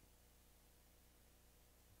nation.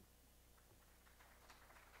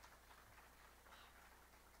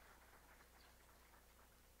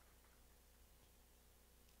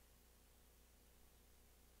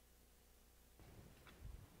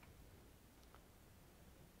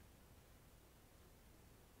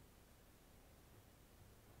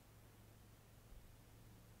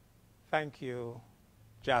 Thank you,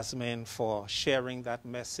 Jasmine, for sharing that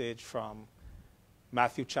message from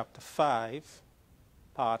Matthew chapter 5,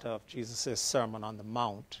 part of Jesus' Sermon on the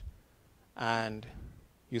Mount. And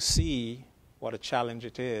you see what a challenge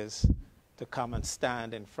it is to come and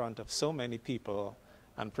stand in front of so many people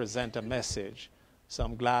and present a message. So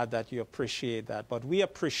I'm glad that you appreciate that. But we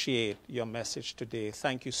appreciate your message today.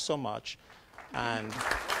 Thank you so much. And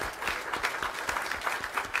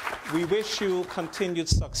we wish you continued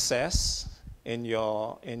success in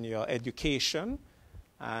your education,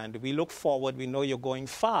 and we look forward. We know you're going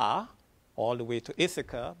far, all the way to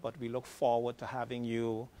Ithaca, but we look forward to having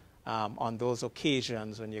you on those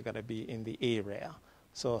occasions when you're going to be in the area.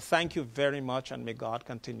 So thank you very much, and may God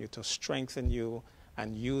continue to strengthen you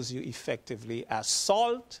and use you effectively as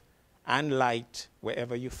salt and light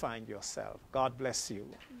wherever you find yourself. God bless you.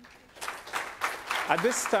 At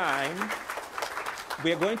this time,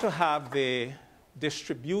 we are going to have the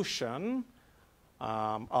distribution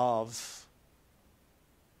of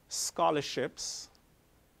scholarships,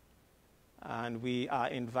 and we are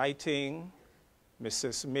inviting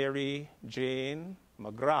Mrs. Mary Jane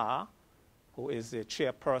McGrath, who is the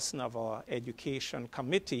chairperson of our education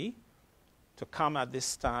committee, to come at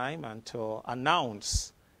this time and to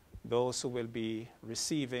announce those who will be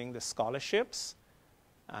receiving the scholarships.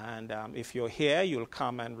 And if you're here, you'll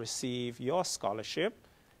come and receive your scholarship.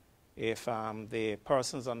 If the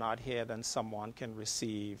persons are not here, then someone can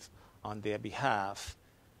receive on their behalf.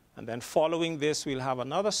 And then following this, we'll have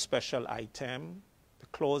another special item, the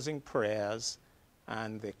closing prayers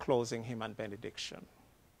and the closing hymn and benediction.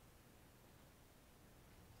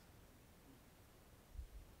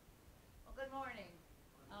 morning.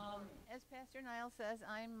 As Pastor Niles says,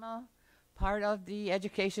 I'm part of the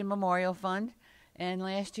Education Memorial Fund. And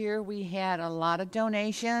last year we had a lot of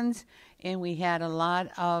donations and we had a lot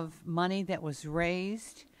of money that was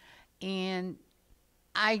raised. And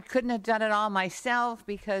I couldn't have done it all myself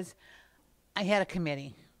because I had a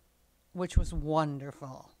committee, which was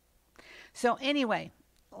wonderful. So anyway,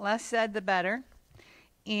 less said the better.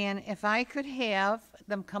 And if I could have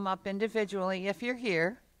them come up individually, if you're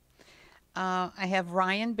here, I have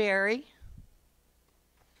Ryan Berry.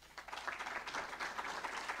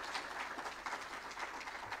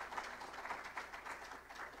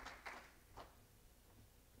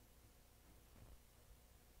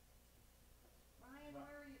 Ryan,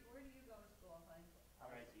 where do you go to school, honey?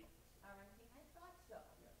 RIT. I thought so.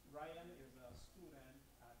 Ryan is a student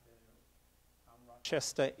at the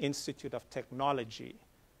Rochester Institute of Technology,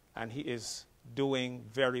 and he is doing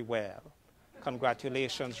very well.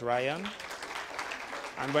 Congratulations, Ryan.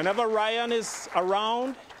 And whenever Ryan is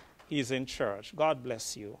around, he's in church. God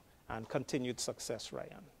bless you, and continued success,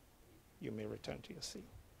 Ryan. You may return to your seat.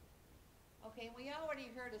 Okay, we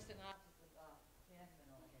already heard a synopsis of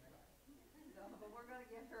Jasmine over here. So, but we're going to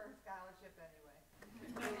give her a scholarship anyway.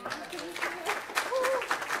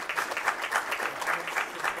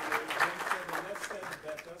 Let's say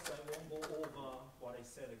better, so I won't go over what I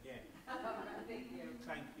said again. Thank you.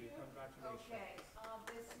 Thank you. Congratulations. Okay,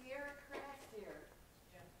 is Sierra Crafts here?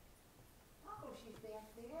 Oh, she's back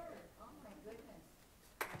there. Oh, my goodness.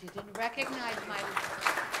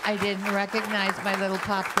 I didn't recognize my little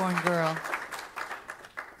popcorn girl. Do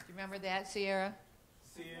you remember that, Sierra?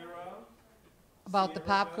 Sierra. About the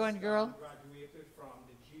popcorn girl? Graduated from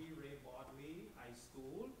the G. Ray Bodley High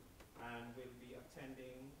School and will be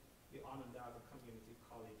attending the Onondaga Community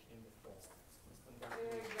College in the fall.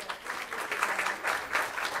 Very Congratulations. good.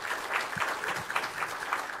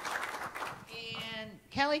 And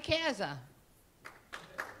Kelly Kaza.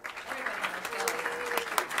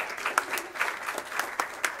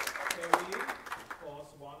 Kelly, of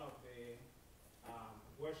course, one of the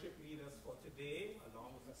worship leaders for today,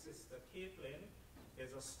 along with her sister Caitlin,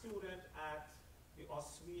 is a student at the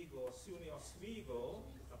Oswego, SUNY Oswego,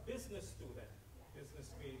 a business student,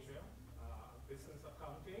 business major, business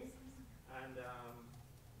accounting, and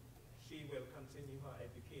she will continue her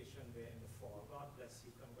education there in the fall. God bless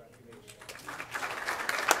you. Congratulations.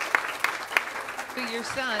 For your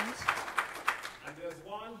sons. And there's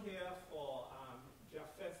one here for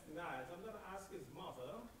Japheth Niles. I'm going to ask his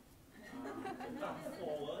mother to come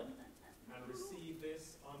forward and receive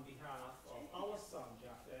this on behalf of our son,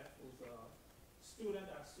 Japheth, who's a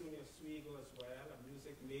student at SUNY Oswego as well, a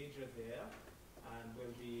music major there, and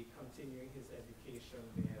will be continuing his education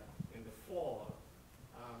there in the fall.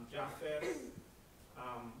 Japheth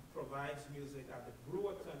provides music at the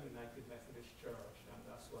Brewerton United Methodist Church, and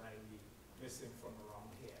that's why we miss him from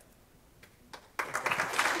around here.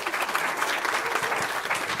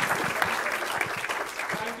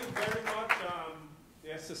 Thank you very much,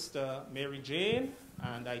 dear Sister Mary Jane,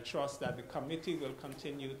 and I trust that the committee will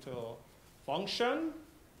continue to function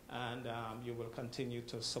and you will continue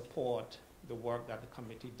to support the work that the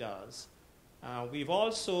committee does. We've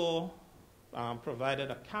also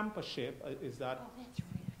provided a campership. Is that? Oh, that's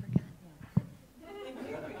right. I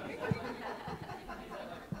forgot.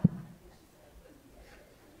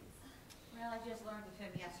 Well, I just learned of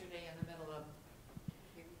him yesterday in the middle of.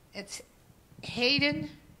 It's Hayden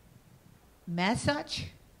Messach.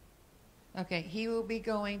 Okay, he will be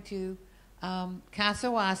going to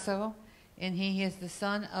Casawaso, and he is the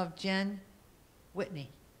son of Jen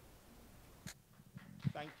Whitney.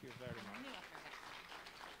 Thank you very much.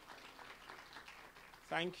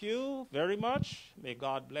 Thank you very much. May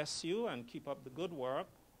God bless you and keep up the good work.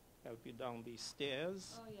 Help you down these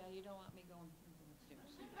stairs. Oh, yeah, you don't want me going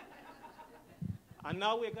downstairs. And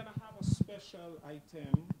now we're going to have a special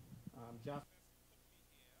item. Japheth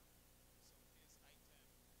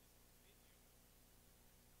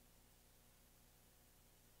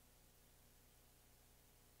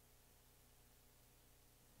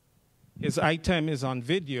his item is on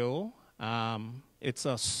video. It's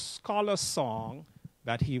a scholar song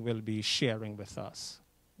that he will be sharing with us.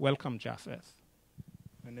 Welcome, Japheth.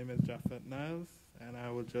 My name is Japheth Niles, and I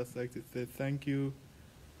would just like to say thank you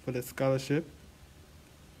for the scholarship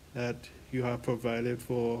that you have provided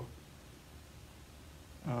for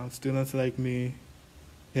students like me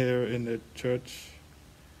here in the church.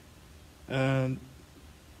 And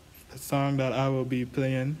the song that I will be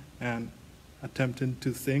playing and attempting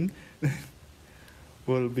to sing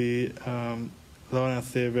will be Lord and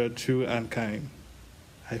Savior, True and Kind.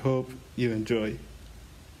 I hope you enjoy.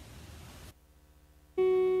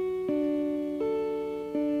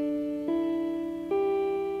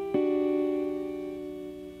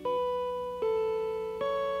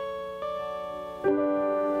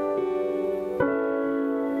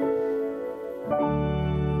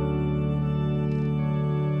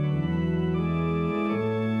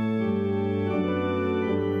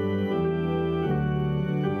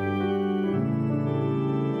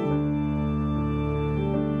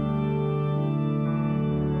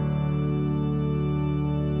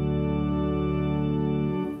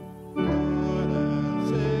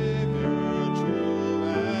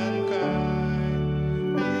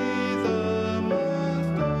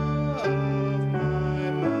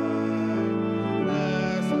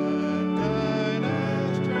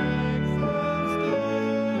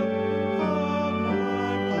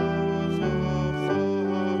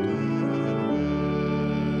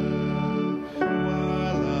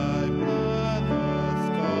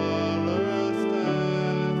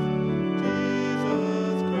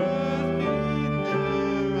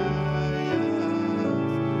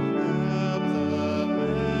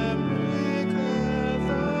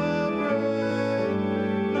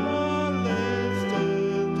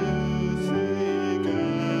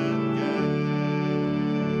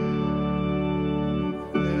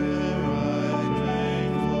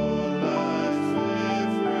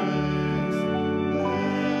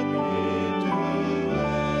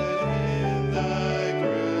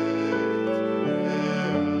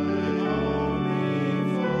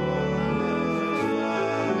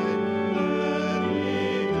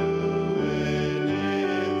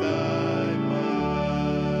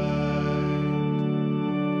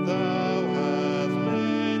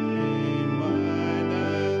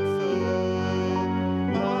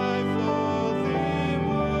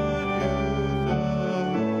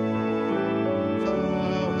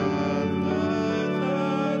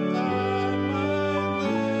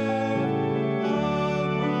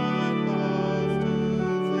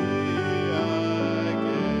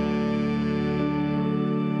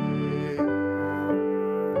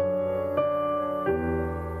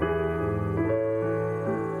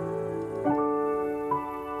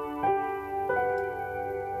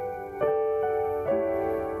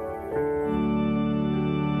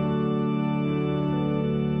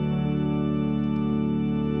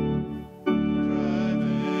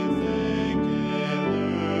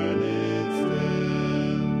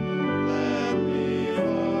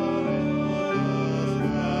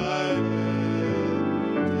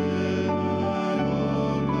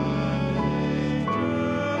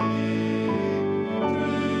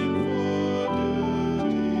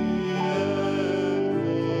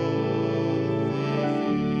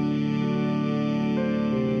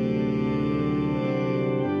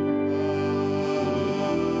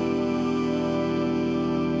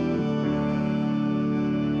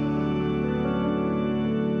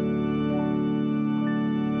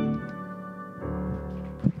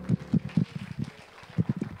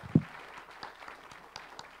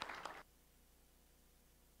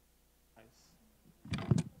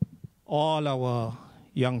 all our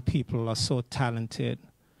young people are so talented,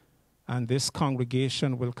 and this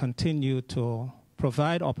congregation will continue to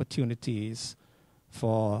provide opportunities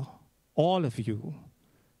for all of you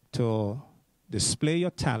to display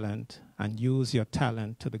your talent and use your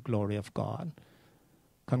talent to the glory of God.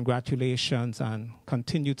 Congratulations and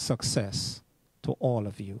continued success to all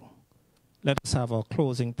of you. Let us have our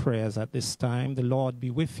closing prayers at this time. The Lord be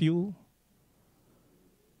with you.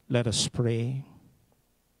 Let us pray.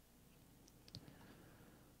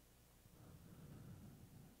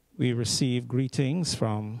 We receive greetings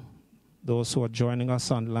from those who are joining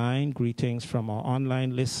us online, greetings from our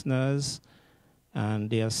online listeners,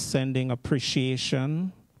 and they are sending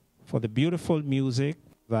appreciation for the beautiful music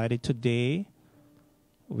provided today.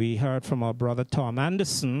 We heard from our brother Tom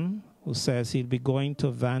Anderson, who says he'll be going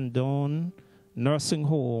to Van Doon Nursing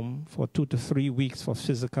Home for 2 to 3 weeks for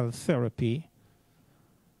physical therapy.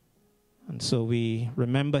 And so we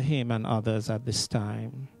remember him and others at this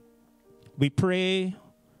time. We pray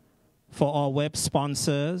for our web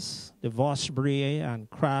sponsors, the Vosbury and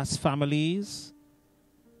Crass families.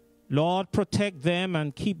 Lord, protect them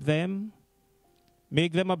and keep them.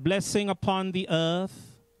 Make them a blessing upon the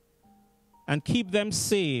earth and keep them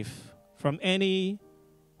safe from any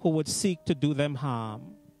who would seek to do them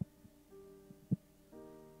harm.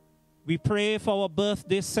 We pray for our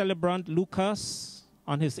birthday celebrant Lucas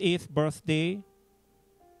on his 8th birthday.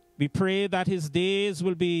 We pray that his days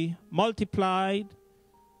will be multiplied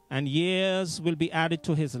and years will be added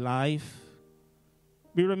to his life.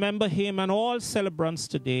 We remember him and all celebrants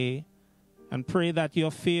today and pray that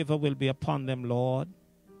your favor will be upon them, Lord.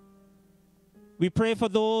 We pray for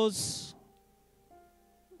those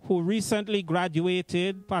who recently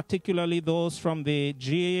graduated, particularly those from the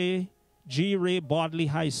G. Ray Bodley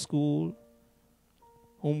High School,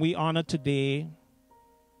 whom we honor today,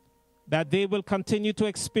 that they will continue to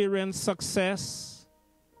experience success,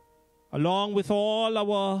 along with all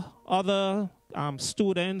our other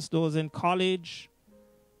students, those in college,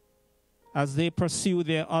 as they pursue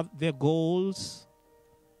their goals.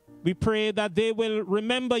 We pray that they will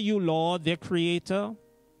remember you, Lord, their Creator,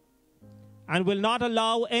 and will not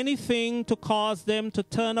allow anything to cause them to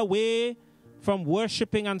turn away from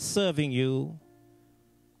worshiping and serving you.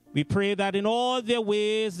 We pray that in all their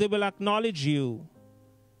ways they will acknowledge you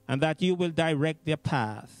and that you will direct their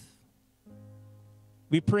path.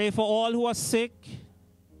 We pray for all who are sick,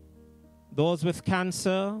 those with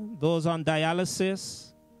cancer, those on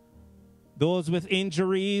dialysis, those with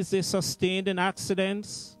injuries they sustained in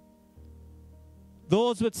accidents,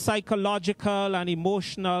 those with psychological and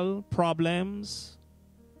emotional problems,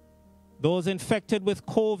 those infected with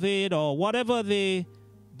COVID or whatever the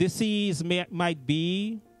disease might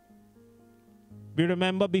be. We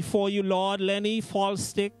remember before you, Lord, Lenny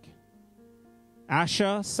Fallstick,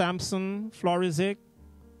 Asher Sampson Florizic,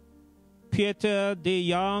 Peter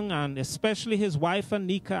DeYoung, and especially his wife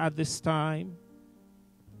Anika at this time,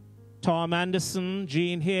 Tom Anderson,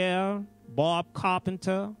 Jean Hare, Bob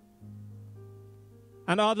Carpenter,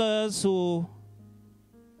 and others who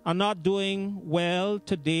are not doing well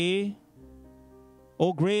today.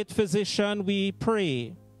 O great physician, we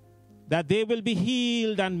pray that they will be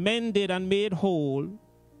healed and mended and made whole.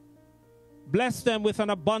 Bless them with an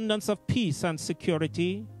abundance of peace and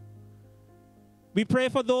security. We pray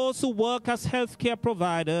for those who work as healthcare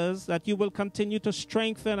providers, that you will continue to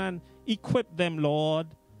strengthen and equip them, Lord,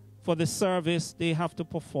 for the service they have to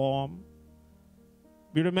perform.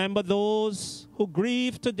 We remember those who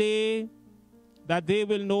grieve today, that they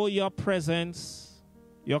will know your presence,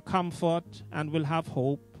 your comfort, and will have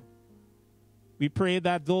hope. We pray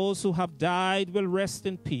that those who have died will rest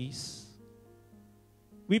in peace.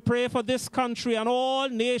 We pray for this country and all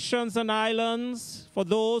nations and islands, for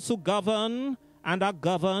those who govern and are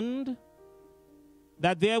governed,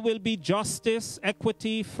 that there will be justice,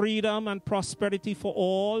 equity, freedom, and prosperity for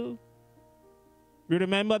all. We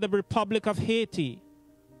remember the Republic of Haiti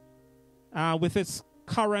with its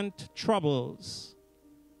current troubles.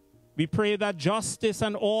 We pray that justice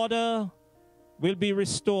and order will be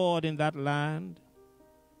restored in that land.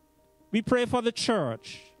 We pray for the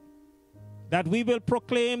church, that we will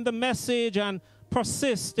proclaim the message and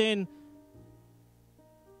persist in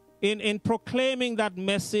proclaiming that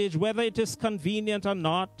message, whether it is convenient or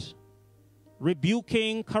not,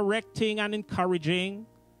 rebuking, correcting, and encouraging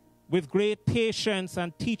with great patience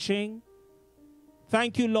and teaching.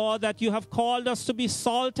 Thank you, Lord, that you have called us to be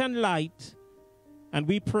salt and light, and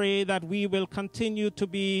we pray that we will continue to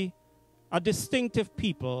be a distinctive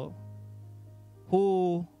people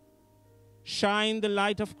who shine the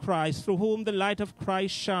light of Christ, through whom the light of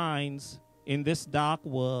Christ shines in this dark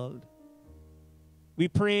world. We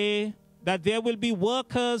pray that there will be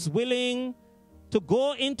workers willing to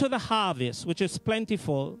go into the harvest, which is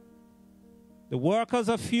plentiful. The workers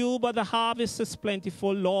are few, but the harvest is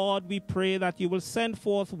plentiful. Lord, we pray that you will send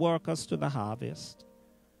forth workers to the harvest.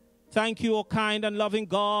 Thank you, O kind and loving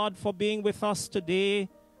God, for being with us today.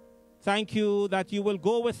 Thank you that you will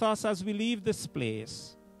go with us as we leave this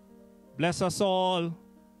place. Bless us all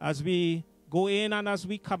as we go in and as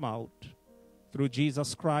we come out. Through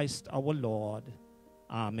Jesus Christ our Lord.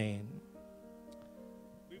 Amen.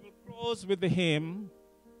 We will close with the hymn,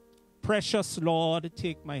 Precious Lord,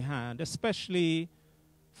 Take My Hand, especially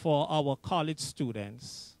for our college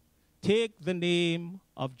students. Take the name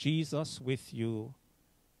of Jesus with you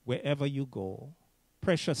wherever you go.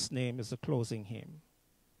 Precious Name is the closing hymn.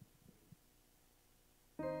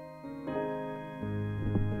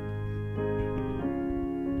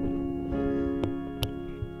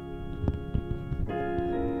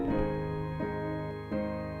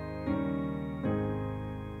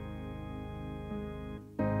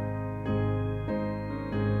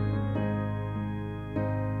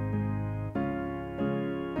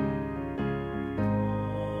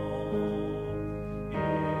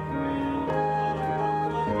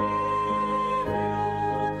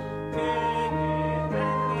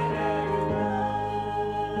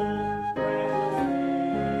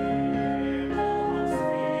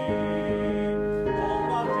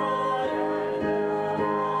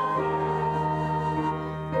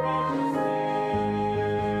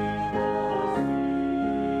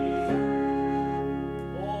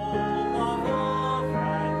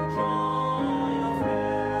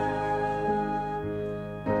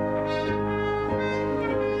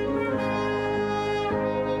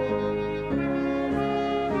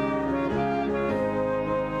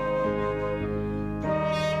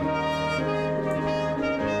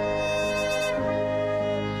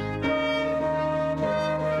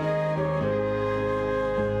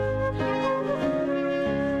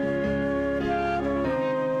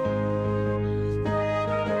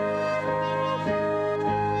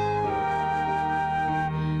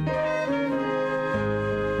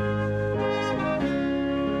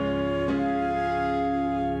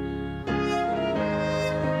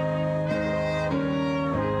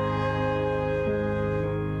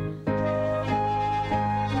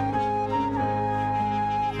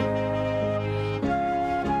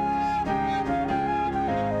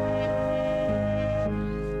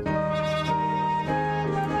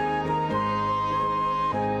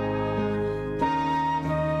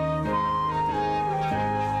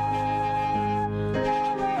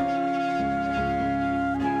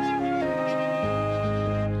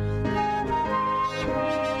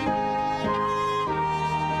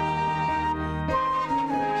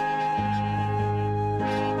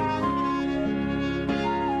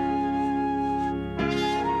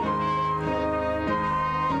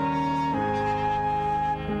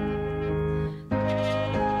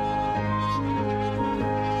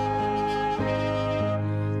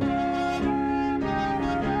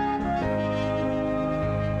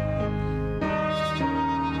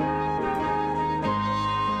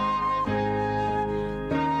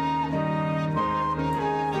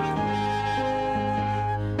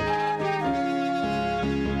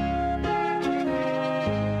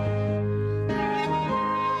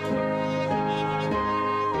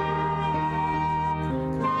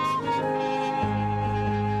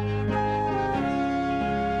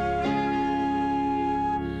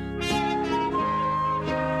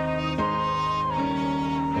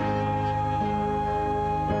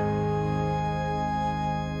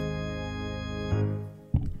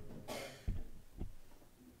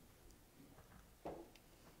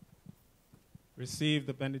 Receive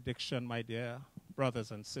the benediction, my dear brothers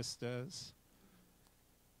and sisters.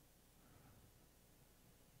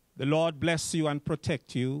 The Lord bless you and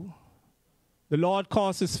protect you. The Lord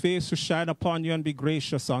cause his face to shine upon you and be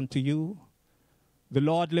gracious unto you. The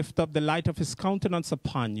Lord lift up the light of his countenance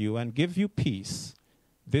upon you and give you peace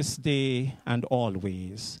this day and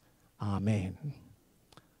always. Amen.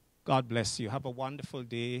 God bless you. Have a wonderful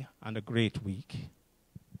day and a great week.